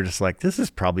 right, where you're just like, this is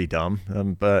probably dumb.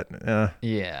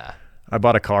 Yeah. I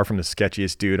bought a car from the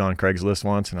sketchiest dude on Craigslist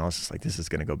once, and I was just like, this is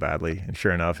going to go badly. And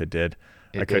sure enough, it did.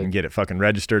 I couldn't get it fucking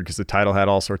registered because the title had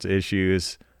all sorts of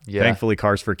issues. Yeah. Thankfully,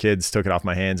 Cars for Kids took it off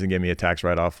my hands and gave me a tax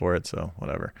write-off for it, so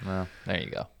whatever. Well, there you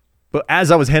go. But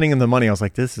as I was handing him the money, I was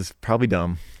like, this is probably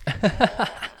dumb.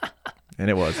 And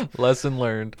it was. Lesson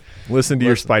learned. Listen to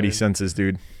your spidey senses,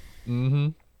 dude. Mm-hmm.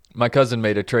 My cousin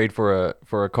made a trade for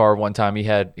a car one time. He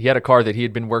had a car that he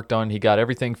had been worked on. He got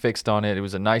everything fixed on it. It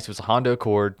was a Honda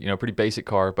Accord, pretty basic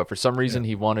car. But for some reason,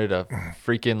 he wanted a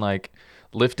freaking like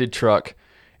lifted truck.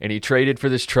 And he traded for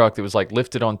this truck that was like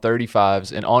lifted on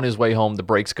 35s. And on his way home, the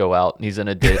brakes go out and he's in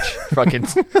a ditch. Fucking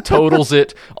totals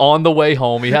it on the way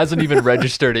home. He hasn't even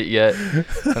registered it yet.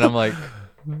 And I'm like,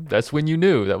 that's when you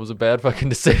knew that was a bad fucking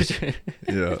decision.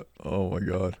 Yeah. Oh my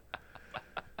God.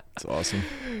 It's awesome.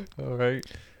 All right.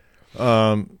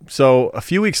 So a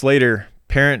few weeks later,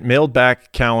 parent mailed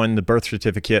back Cowan the birth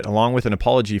certificate along with an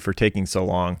apology for taking so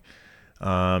long.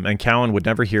 And Cowan would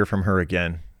never hear from her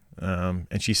again.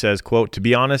 And she says, quote, "To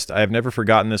be honest, I have never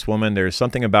forgotten this woman. There's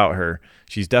something about her.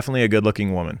 She's definitely a good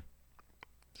looking woman."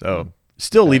 So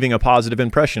still leaving a positive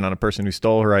impression on a person who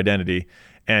stole her identity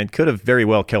and could have very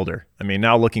well killed her. I mean,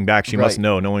 now looking back, she must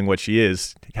know, knowing what she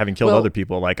is, having killed other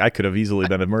people, like I could have easily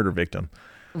been a murder victim.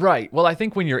 Right. Well, I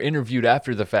think when you're interviewed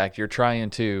after the fact, you're trying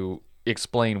to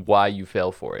explain why you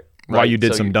fell for it. Right? Why you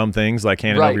did some dumb things like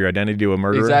handing over your identity to a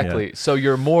murderer. Exactly. Yeah. So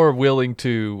you're more willing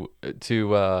to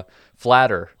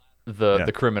flatter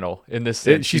the criminal in this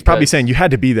sense. She's probably saying, you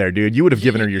had to be there, dude. You would have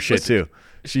given her your shit too.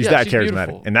 She's that charismatic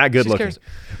beautiful. And that good looking.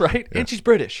 Right? Yeah. And she's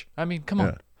British. I mean, come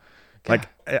on. Like,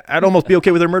 I'd almost be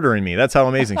okay with her murdering me. That's how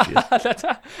amazing she is.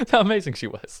 That's how amazing she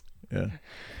was. Yeah.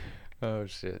 Oh,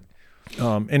 shit.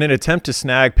 In an attempt to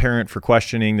snag Parent for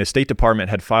questioning, the State Department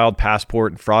had filed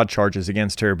passport and fraud charges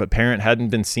against her, but Parent hadn't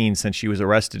been seen since she was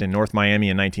arrested in North Miami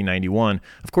in 1991.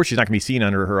 Of course, she's not going to be seen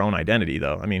under her own identity,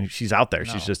 though. I mean, she's out there.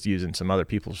 No. She's just using some other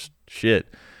people's shit.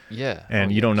 Yeah.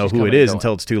 And you don't know who it is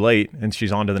until it's too late, and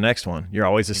she's on to the next one. You're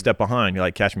always a step behind. You're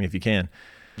like, catch me if you can.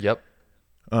 Yep.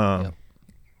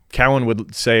 Cowan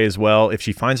would say as well, if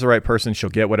she finds the right person, she'll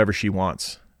get whatever she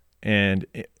wants. And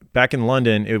back in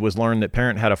London, it was learned that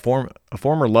Parent had a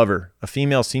former lover, a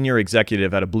female senior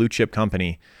executive at a blue chip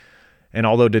company. And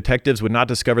although detectives would not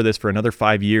discover this for another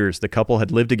 5 years, the couple had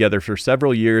lived together for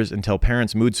several years until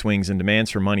Parent's mood swings and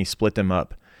demands for money split them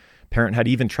up. Parent had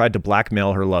even tried to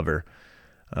blackmail her lover.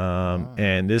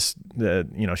 And this,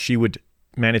 she would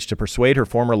manage to persuade her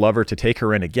former lover to take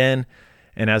her in again.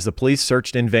 And as the police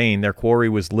searched in vain, their quarry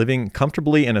was living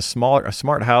comfortably in a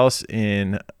smart house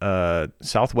in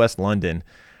southwest London.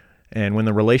 And when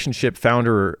the relationship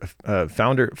floundered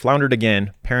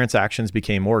again, parents' actions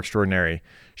became more extraordinary.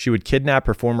 She would kidnap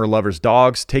her former lover's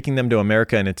dogs, taking them to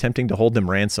America and attempting to hold them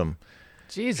ransom.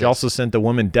 Jesus. She also sent the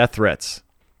woman death threats.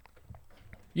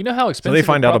 You know how expensive they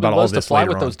find it out probably about all was to this fly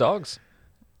later with on. those dogs?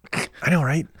 I know,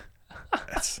 right?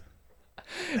 That's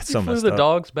so You flew messed the up.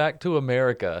 dogs back to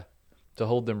America to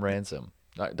hold them ransom.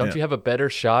 Don't Yeah. you have a better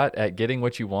shot at getting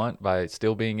what you want by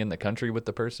still being in the country with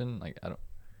the person? Like,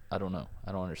 I don't know.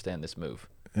 I don't understand this move.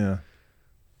 Yeah.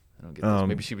 I don't get this.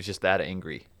 Maybe she was just that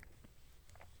angry.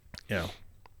 Yeah.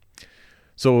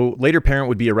 So later, parent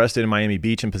would be arrested in Miami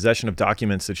Beach in possession of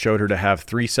documents that showed her to have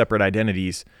 3 separate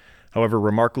identities. However,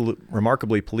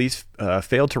 remarkably, police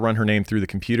failed to run her name through the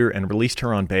computer and released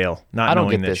her on bail, not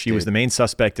knowing that she was the main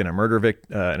suspect in a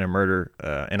murder,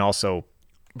 and also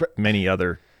many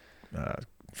other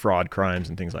fraud crimes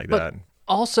and things like that.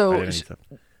 Also,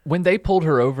 when they pulled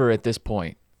her over at this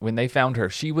point, when they found her,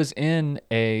 she was in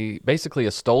basically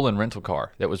a stolen rental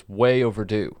car that was way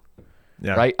overdue.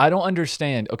 Yeah. Right? I don't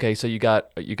understand. Okay, so you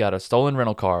got a stolen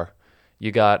rental car,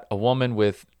 you got a woman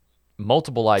with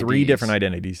multiple IDs. 3 different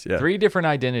identities. Yeah. 3 different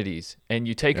identities, and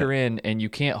you take her in and you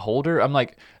can't hold her. I'm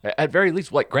like, at very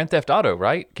least, like Grand Theft Auto,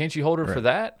 right? Can't you hold her for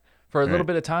that? For a little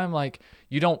bit of time? Like,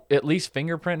 you don't at least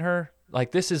fingerprint her?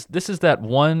 Like, this is that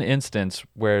one instance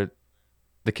where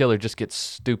the killer just gets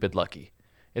stupid lucky.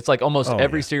 It's like almost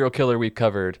every serial killer we've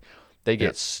covered, they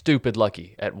get stupid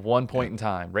lucky at one point in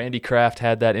time. Randy Kraft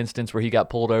had that instance where he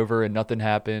got pulled over and nothing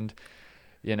happened.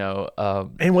 You know,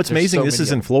 and what's amazing, this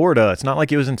is in Florida. It's not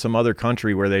like it was in some other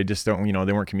country where they just don't,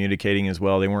 they weren't communicating as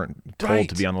well. They weren't told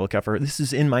to be on the lookout for her. This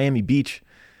is in Miami Beach.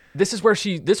 This is where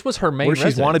this was her main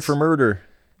residence. She's wanted for murder.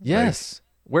 Yes.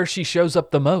 Where she shows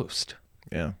up the most.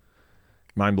 Yeah.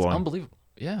 Mind blowing. Unbelievable.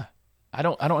 Yeah. I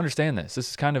don't understand this. This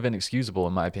is kind of inexcusable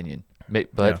in my opinion.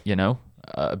 But,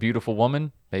 a beautiful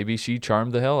woman, maybe she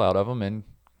charmed the hell out of him and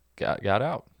got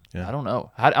out. Yeah. I don't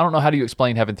know. I don't know how do you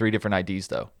explain having 3 different IDs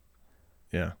though.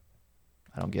 Yeah.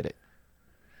 I don't get it.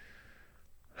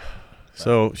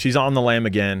 So she's on the lam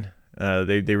again.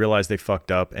 They realize they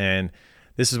fucked up, and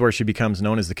this is where she becomes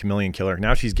known as the Chameleon Killer.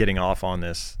 Now she's getting off on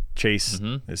this chase,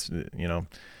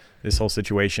 this whole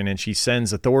situation, and she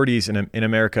sends authorities in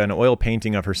America an oil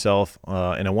painting of herself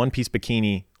in a one-piece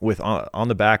bikini with on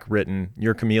the back written,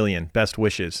 "You're Chameleon, best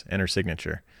wishes," and her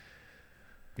signature.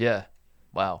 Yeah.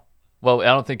 Wow. Well, I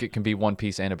don't think it can be one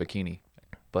piece and a bikini,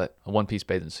 but a one-piece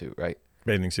bathing suit, right?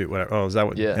 Bathing suit, whatever. Oh, is that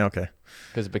what? Yeah. Okay.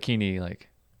 Because bikini, like.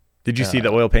 Did you see the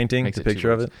oil painting, the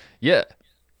picture of it? Yeah.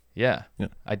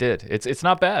 I did. It's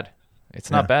not bad.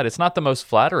 It's not bad. It's not the most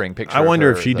flattering picture. I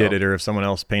wonder of her, if she though. did it or if someone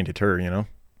else painted her,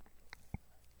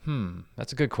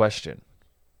 That's a good question.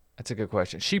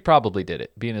 She probably did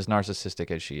it, being as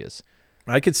narcissistic as she is.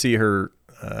 I could see her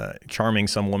charming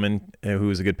some woman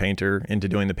who is a good painter into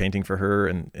doing the painting for her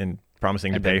and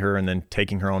promising to pay her and then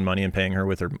taking her own money and paying her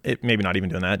with her. Maybe not even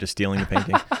doing that, just stealing the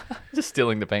painting. Just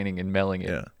stealing the painting and mailing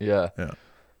it. Yeah.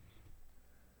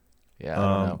 I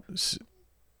don't know.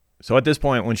 So at this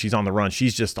point, when she's on the run,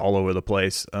 she's just all over the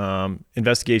place.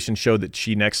 Investigations showed that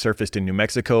she next surfaced in New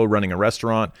Mexico running a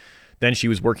restaurant. Then she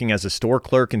was working as a store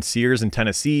clerk in Sears in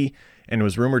Tennessee and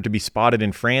was rumored to be spotted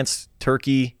in France,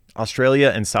 Turkey,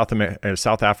 Australia, and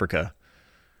South Africa.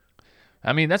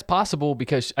 I mean, that's possible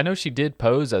because I know she did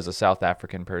pose as a South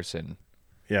African person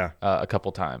a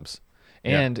couple times.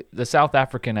 And the South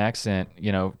African accent,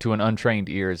 to an untrained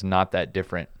ear is not that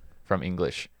different from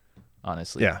English,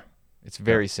 honestly. Yeah. It's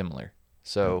very similar.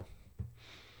 So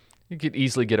you could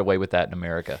easily get away with that in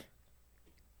America.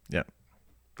 Yeah.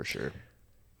 For sure.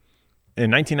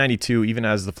 In 1992, even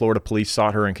as the Florida police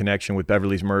sought her in connection with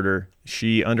Beverly's murder,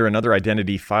 she, under another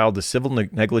identity, filed a civil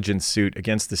negligence suit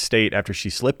against the state after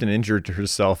she slipped and injured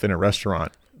herself in a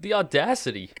restaurant. The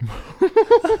audacity.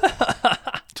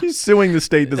 She's suing the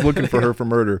state that's looking for her for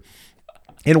murder.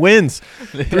 And wins.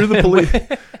 Through the police.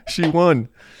 She won.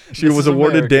 She was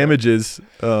awarded damages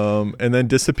and then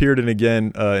disappeared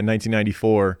again in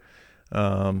 1994.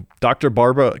 Dr.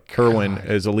 Barbara Kerwin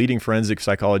is a leading forensic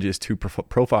psychologist who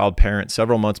profiled Parent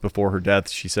several months before her death.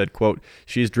 She said, quote,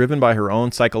 "She is driven by her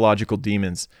own psychological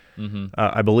demons.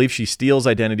 I believe she steals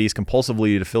identities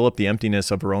compulsively to fill up the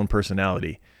emptiness of her own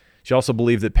personality. She also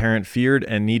believed that Parent feared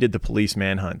and needed the police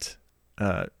manhunt.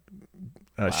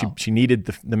 She needed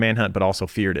the manhunt, but also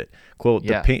feared it. Quote,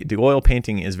 the oil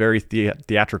painting is very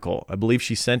theatrical. I believe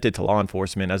she sent it to law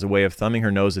enforcement as a way of thumbing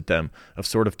her nose at them, of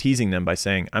sort of teasing them by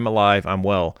saying, 'I'm alive, I'm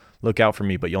well, look out for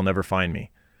me, but you'll never find me.'"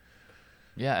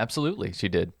 Yeah, absolutely. She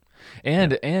did.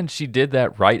 And she did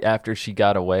that right after she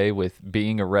got away with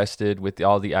being arrested with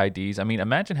all the IDs. I mean,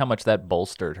 imagine how much that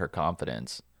bolstered her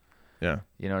confidence. Yeah.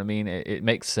 You know what I mean? It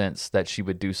makes sense that she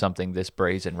would do something this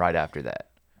brazen right after that.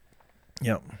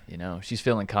 Yep. You know, she's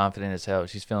feeling confident as hell.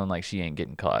 She's feeling like she ain't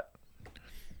getting caught.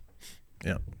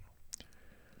 Yeah.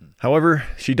 However,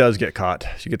 she does get caught.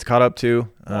 She gets caught up too.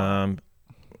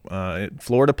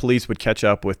 Florida police would catch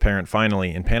up with Parent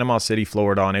finally in Panama City,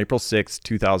 Florida on April 6,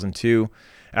 2002,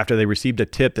 after they received a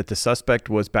tip that the suspect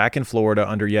was back in Florida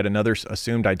under yet another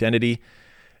assumed identity.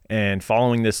 And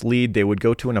following this lead, they would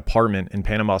go to an apartment in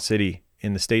Panama City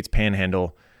in the state's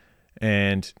panhandle.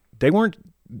 And they weren't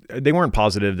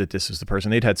positive that this was the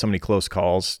person. They'd had so many close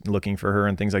calls looking for her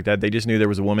and things like that. They just knew there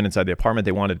was a woman inside the apartment.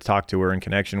 They wanted to talk to her in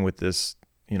connection with this,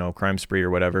 crime spree or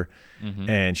whatever. Mm-hmm.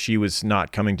 And she was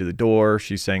not coming to the door.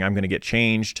 She's saying, I'm going to get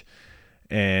changed.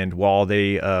 And while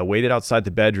they waited outside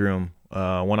the bedroom,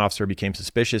 one officer became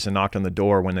suspicious and knocked on the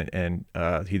door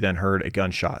he then heard a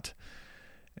gunshot.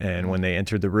 And when they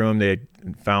entered the room, they had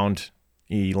found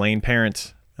Elaine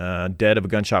Parent dead of a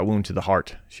gunshot wound to the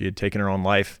heart. She had taken her own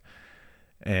life.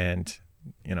 And,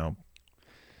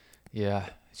 yeah,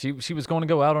 she was going to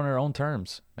go out on her own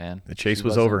terms, man. The chase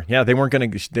was over. Yeah, they weren't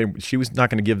going to. She was not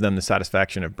going to give them the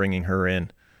satisfaction of bringing her in.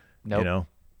 Nope.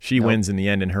 She wins in the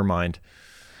end in her mind.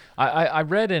 I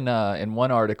read in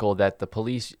one article that the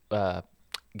police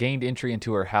gained entry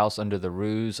into her house under the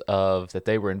ruse of that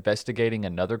they were investigating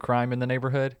another crime in the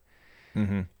neighborhood,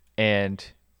 and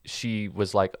she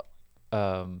was like,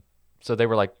 so they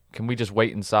were like, "Can we just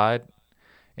wait inside?"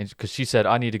 And because she said,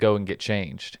 I need to go and get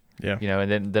changed. Yeah.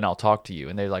 And then I'll talk to you.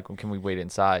 And they're like, well, can we wait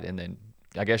inside? And then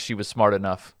I guess she was smart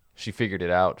enough. She figured it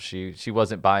out. She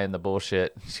wasn't buying the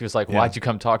bullshit. She was like, why'd you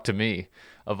come talk to me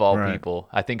of all people?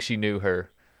 I think she knew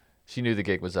the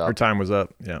gig was up. Her time was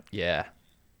up. Yeah.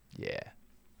 Yeah.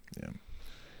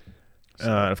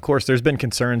 Of course, there's been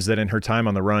concerns that in her time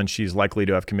on the run, she's likely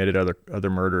to have committed other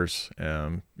murders.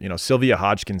 Sylvia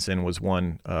Hodgkinson was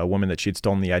one woman that she'd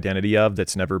stolen the identity of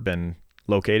that's never been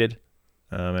located,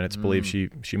 and it's believed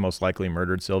she most likely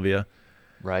murdered Sylvia.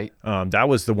 Right. That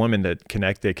was the woman that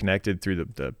they connected through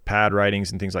the pad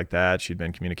writings and things like that. She'd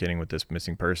been communicating with this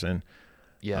missing person.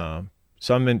 Yeah.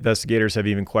 Some investigators have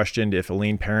even questioned if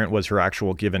Elaine Parent was her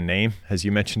actual given name, as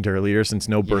you mentioned earlier, since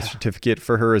no birth certificate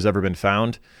for her has ever been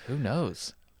found. Who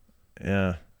knows?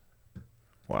 Yeah.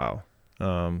 Wow.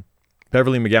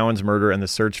 Beverly McGowan's murder and the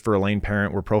search for Elaine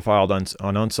Parent were profiled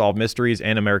on Unsolved Mysteries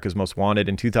and America's Most Wanted.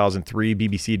 In 2003,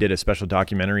 BBC did a special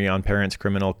documentary on Parent's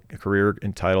criminal career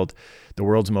entitled The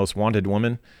World's Most Wanted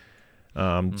Woman.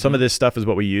 Some of this stuff is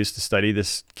what we use to study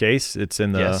this case. It's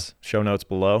in the show notes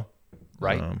below.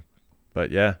 Right. But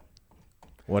yeah,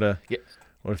 what a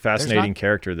fascinating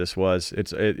character this was.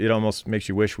 It almost makes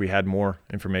you wish we had more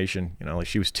information. Like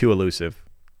she was too elusive.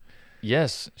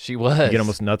 Yes, she was. You get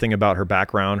almost nothing about her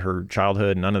background, her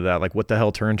childhood, none of that. Like what the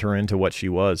hell turned her into what she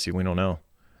was? We don't know.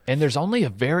 And there's only a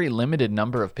very limited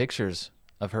number of pictures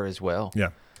of her as well. Yeah.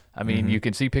 I mean, you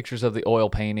can see pictures of the oil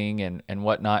painting and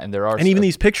whatnot, and there are... And even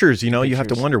these pictures, you have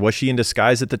to wonder, was she in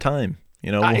disguise at the time?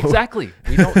 Exactly.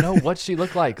 We don't know what she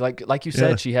looked like. Like you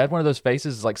said, she had one of those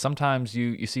faces. Like sometimes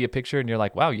you see a picture and you're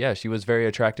like, wow, yeah, she was a very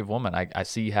attractive woman. I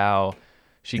see how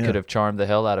she could have charmed the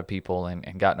hell out of people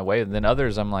and gotten away. And then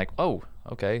others, I'm like, oh,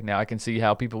 okay, now I can see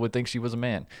how people would think she was a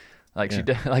man. Like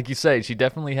like you say, she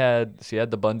definitely had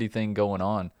the Bundy thing going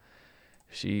on.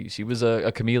 She was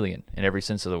a chameleon in every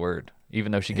sense of the word,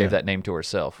 even though she gave that name to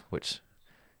herself, which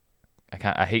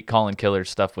I hate calling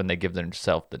killers stuff when they give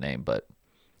themselves the name, but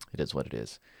it is what it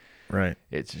is. Right.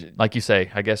 It's like you say,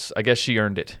 I guess she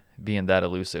earned it being that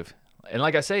elusive. And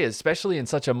like I say, especially in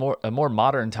such a more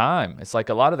modern time, it's like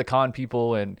a lot of the con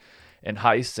people and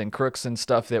heists and crooks and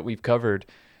stuff that we've covered,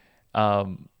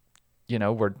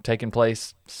 were taking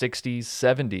place 60s,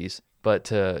 70s, but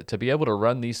to be able to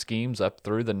run these schemes up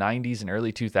through the 90s and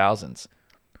early 2000s,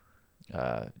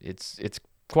 it's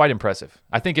quite impressive.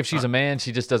 I think if she's a man,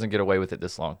 she just doesn't get away with it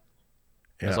this long.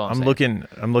 Yeah, I'm looking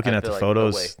at the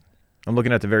photos. No, I'm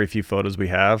looking at the very few photos we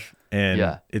have,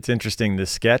 and it's interesting the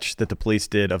sketch that the police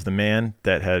did of the man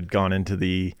that had gone into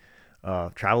the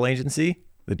travel agency,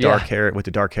 the dark hair with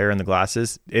the dark hair and the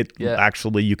glasses.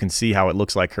 Actually, you can see how it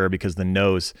looks like her because the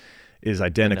nose is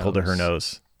identical to her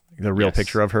nose. The real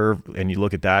picture of her, and you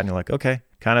look at that and you're like, okay,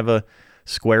 kind of a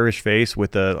squarish face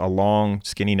with a long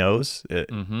skinny nose.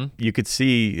 You could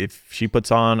see if she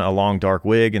puts on a long dark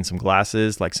wig and some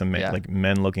glasses, like some like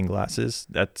men looking glasses,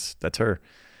 that's her.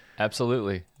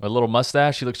 Absolutely. A little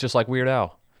mustache, she looks just like Weird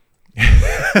Al.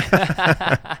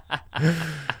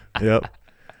 Yep.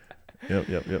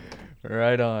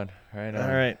 Right on. All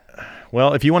right.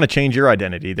 Well, if you want to change your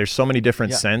identity, there's so many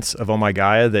different scents of Oh My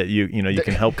Gaia that you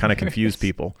can help kind of confuse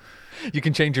people. You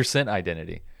can change your scent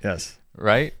identity. Yes.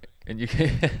 Right? And you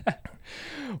can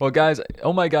well, guys,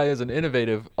 Oh My Guy is an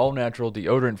innovative, all-natural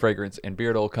deodorant, fragrance, and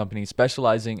beard oil company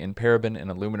specializing in paraben and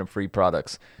aluminum-free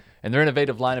products. And their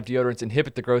innovative line of deodorants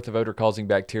inhibit the growth of odor-causing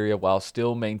bacteria while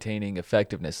still maintaining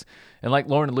effectiveness. And like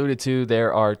Lauren alluded to,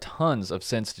 there are tons of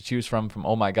scents to choose from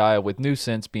Oh My Guy, with new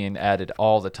scents being added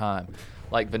all the time,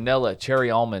 like vanilla, cherry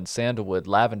almond, sandalwood,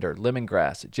 lavender,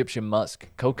 lemongrass, Egyptian musk,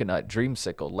 coconut,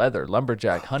 dreamsicle, leather,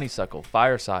 lumberjack, honeysuckle,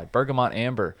 fireside, bergamot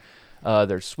amber.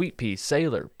 There's sweet pea,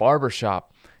 sailor,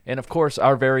 barbershop, and of course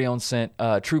our very own scent,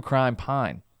 True Crime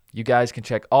Pine. You guys can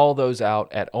check all those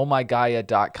out at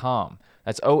ohmygaia.com.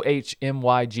 That's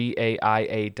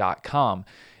ohmygaia.com.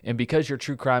 And because you're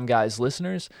True Crime Guys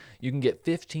listeners, you can get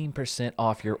 15%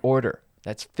 off your order.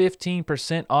 That's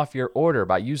 15% off your order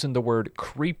by using the word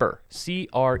creeper,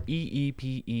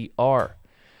 CREEPER,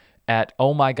 at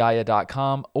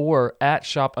ohmygaia.com or at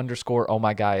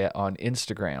shop_ohmygaia on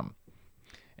Instagram.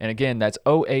 And again, that's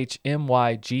ohmygaia.com.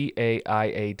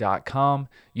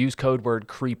 Use code word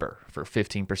creeper for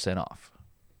 15% off.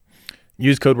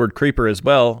 Use code word creeper as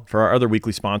well for our other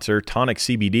weekly sponsor, Tonic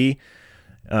CBD.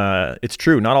 It's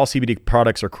true, not all CBD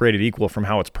products are created equal, from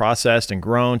how it's processed and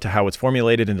grown to how it's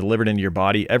formulated and delivered into your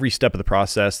body. Every step of the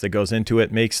process that goes into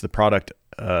it makes the product,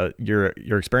 your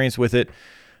experience with it.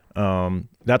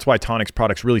 That's why Tonic's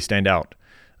products really stand out.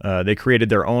 They created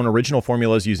their own original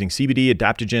formulas using CBD,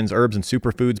 adaptogens, herbs, and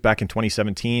superfoods back in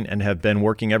 2017 and have been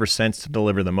working ever since to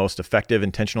deliver the most effective,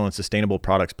 intentional, and sustainable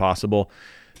products possible.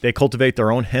 They cultivate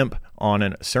their own hemp on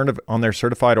their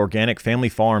certified organic family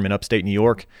farm in upstate New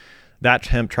York. That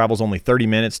hemp travels only 30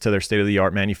 minutes to their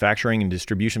state-of-the-art manufacturing and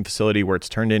distribution facility, where it's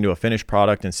turned into a finished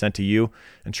product and sent to you,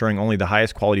 ensuring only the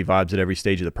highest quality vibes at every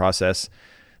stage of the process.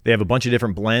 They have a bunch of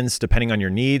different blends depending on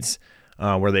your needs,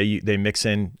 where they mix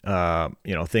in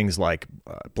things like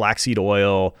black seed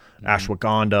oil,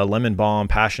 ashwagandha, lemon balm,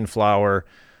 passion flower,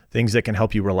 things that can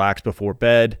help you relax before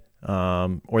bed.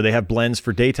 Or they have blends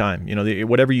for daytime,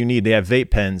 whatever you need. They have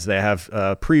vape pens, they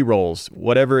have pre-rolls,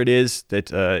 whatever it is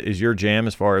that is your jam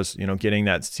as far as, getting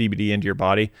that CBD into your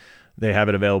body. They have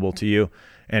it available to you,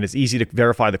 and it's easy to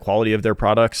verify the quality of their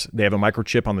products. They have a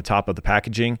microchip on the top of the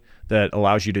packaging that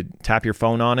allows you to tap your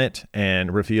phone on it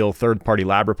and reveal third-party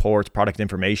lab reports, product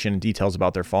information, and details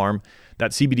about their farm.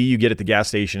 That CBD you get at the gas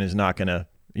station is you're not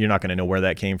going to know where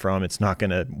that came from. It's not going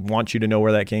to want you to know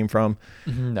where that came from.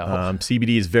 No.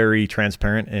 CBD is very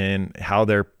transparent in how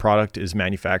their product is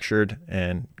manufactured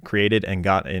and created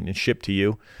and shipped to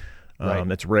you. Right.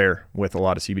 That's rare with a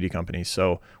lot of CBD companies.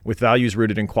 So with values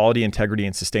rooted in quality, integrity,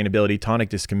 and sustainability,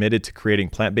 Tonic is committed to creating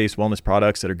plant-based wellness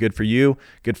products that are good for you,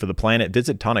 good for the planet.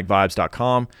 Visit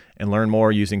tonicvibes.com and learn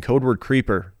more using code word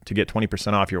creeper to get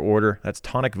 20% off your order. That's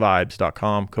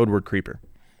tonicvibes.com, code word creeper.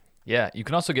 Yeah, you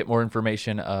can also get more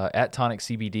information at Tonic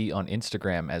CBD on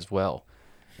Instagram as well,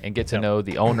 and get to know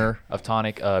the owner of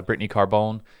Tonic, Brittany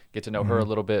Carbone. Get to know her a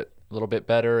little bit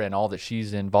better, and all that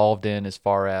she's involved in as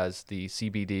far as the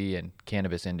CBD and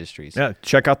cannabis industries. Yeah,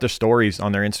 check out their stories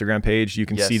on their Instagram page. You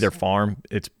can see their farm;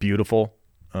 it's beautiful.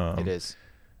 It is.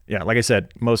 Yeah, like I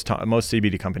said, most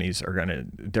CBD companies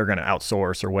they're gonna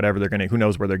outsource or whatever. Who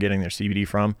knows where they're getting their CBD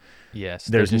from? Yes,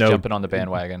 they're just jumping on the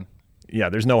bandwagon. Yeah,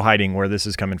 there's no hiding where this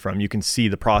is coming from. You can see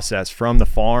the process from the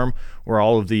farm where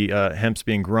all of the hemp's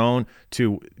being grown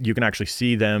to you can actually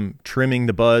see them trimming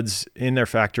the buds in their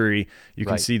factory. You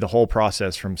can see the whole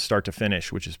process from start to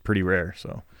finish, which is pretty rare.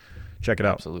 So check it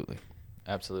out.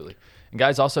 Absolutely. And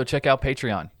guys, also check out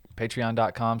Patreon,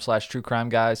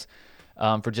 patreon.com/truecrimeguys.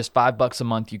 For just $5 a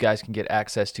month, you guys can get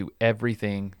access to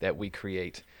everything that we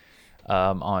create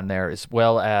on there, as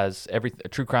well as every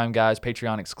True Crime Guys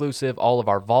Patreon exclusive, all of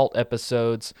our Vault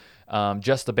episodes,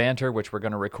 Just the Banter, which we're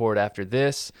going to record after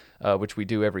this, which we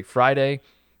do every Friday,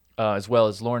 as well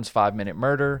as Lauren's 5-Minute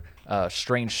Murder,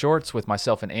 Strange Shorts with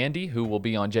myself and Andy, who will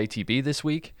be on JTB this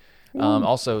week,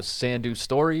 also Sandu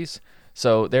Stories.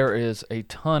 So there is a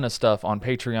ton of stuff on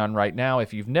Patreon right now.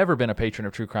 If you've never been a patron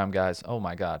of True Crime Guys, oh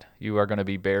my God, you are going to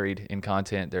be buried in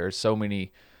content. There's so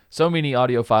many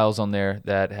audio files on there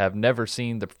that have never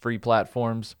seen the free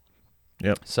platforms.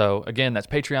 Yep. So again, that's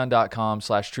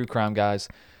patreon.com/truecrimeguys.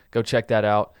 Go check that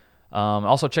out.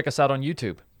 Also check us out on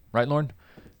YouTube. Right, Lauren?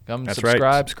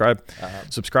 Subscribe. Right.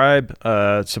 Subscribe.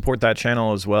 Support that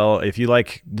channel as well. If you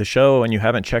like the show and you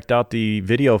haven't checked out the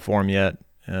video form yet,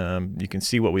 you can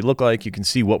see what we look like. You can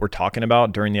see what we're talking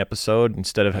about during the episode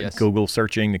instead of Google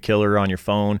searching the killer on your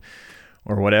phone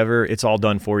or whatever. It's all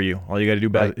done for you. All you got to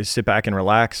do is sit back and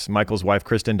relax. Michael's wife,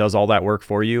 Kristen, does all that work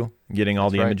for you, getting all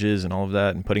the images and all of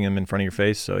that and putting them in front of your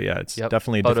face. So yeah, it's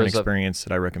definitely a different experience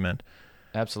that I recommend.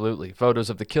 Absolutely. Photos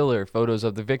of the killer, photos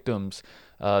of the victims,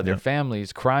 their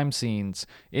families, crime scenes,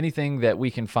 anything that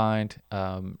we can find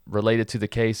related to the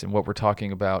case and what we're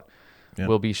talking about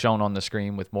will be shown on the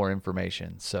screen with more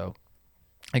information. So,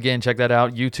 again, check that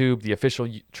out. YouTube, the official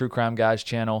True Crime Guys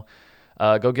channel.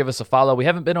 Go give us a follow. We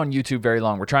haven't been on YouTube very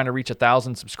long. We're trying to reach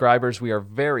 1,000 subscribers. We are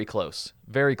very close.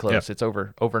 Very close. Yep. It's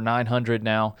over 900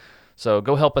 now. So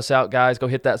go help us out, guys. Go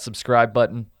hit that subscribe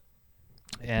button.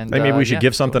 And maybe we should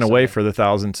give something away for the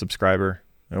 1,000th subscriber.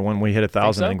 When we hit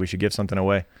 1,000, I think we should give something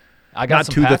away. I got Not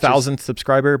some to patches. the 1,000th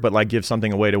subscriber, but like give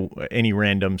something away to any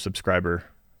random subscriber.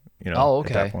 You know, Oh,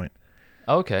 okay. at that point.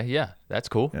 Okay, yeah, that's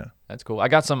cool. Yeah, that's cool. I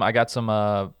got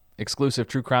some exclusive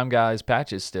True Crime Guys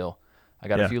patches still. I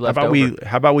got a few left over.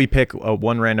 How about we pick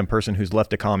one random person who's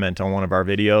left a comment on one of our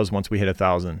videos? Once we hit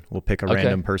 1,000, we'll pick a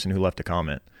random person who left a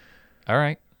comment. All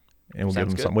right. And we'll give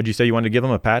them some. What'd you say you wanted to give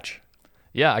them a patch?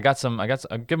 Yeah, I got some. I'll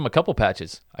give them a couple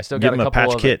patches. I still give got them a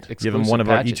couple patch kit. Give them one of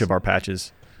patches. each of our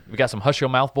patches. We got some Hush Your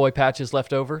Mouth Boy patches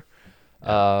left over,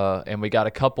 and we got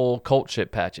a couple Cult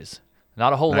Shit patches.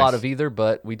 Not a whole lot of either,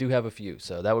 but we do have a few.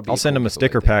 So that would be. I'll send them a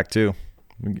sticker pack too.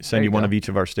 We can send you one go. of each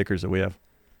of our stickers that we have.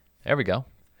 There we go.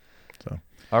 So.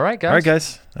 All right, guys. All right,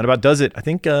 guys. That about does it. I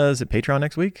think is it Patreon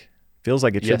next week? Feels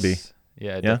like it should be.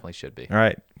 Yeah, it definitely should be. All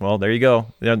right. Well, there you go.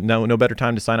 No better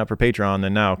time to sign up for Patreon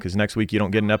than now, because next week you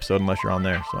don't get an episode unless you're on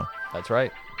there. So that's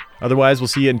right. Otherwise, we'll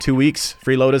see you in 2 weeks.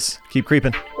 Freeload. Keep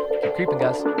creeping. Keep creeping,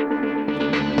 guys. True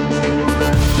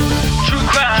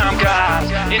crime guys,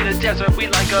 in the desert we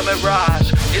like a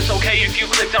mirage. It's okay if you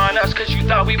clicked on us cause you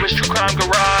thought we was True Crime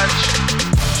Garage.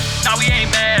 Now we ain't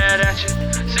mad at you,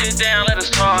 sit down, let us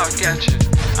talk at you.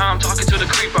 I'm talking to the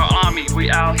creeper army, we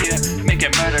out here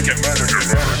making murder, get murder, get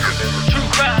murder. True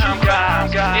crime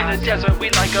guys, in the desert we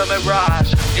like a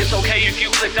mirage. It's okay if you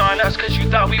clicked on us cause you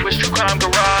thought we was True Crime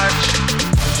Garage.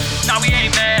 Now we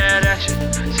ain't mad at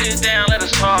you, sit down, let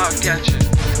us talk at you.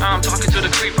 I'm talking to the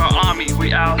creeper army,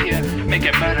 we out here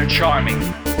making murder charming.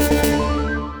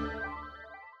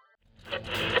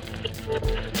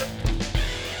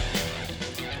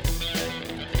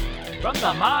 From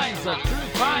the minds of True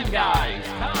Crime Guys,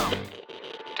 come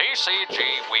TCG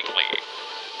Weekly.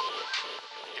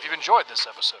 If you've enjoyed this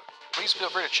episode, please feel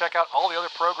free to check out all the other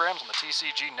programs on the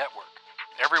TCG network.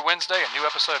 Every Wednesday, a new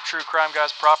episode of True Crime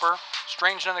Guys proper,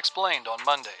 Strange and Unexplained on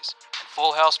Mondays, and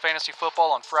Full House Fantasy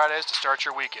Football on Fridays to start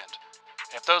your weekend.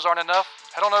 And if those aren't enough,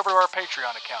 head on over to our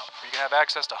Patreon account, where you can have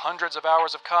access to hundreds of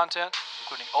hours of content,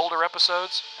 including older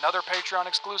episodes and other Patreon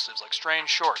exclusives like Strange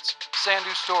Shorts,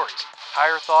 Sandu Stories,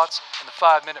 Higher Thoughts, and the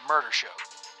 5-Minute Murder Show.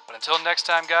 But until next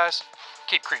time, guys,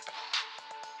 keep creeping.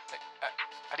 Hey,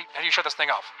 how do you shut this thing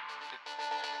off?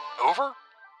 Over?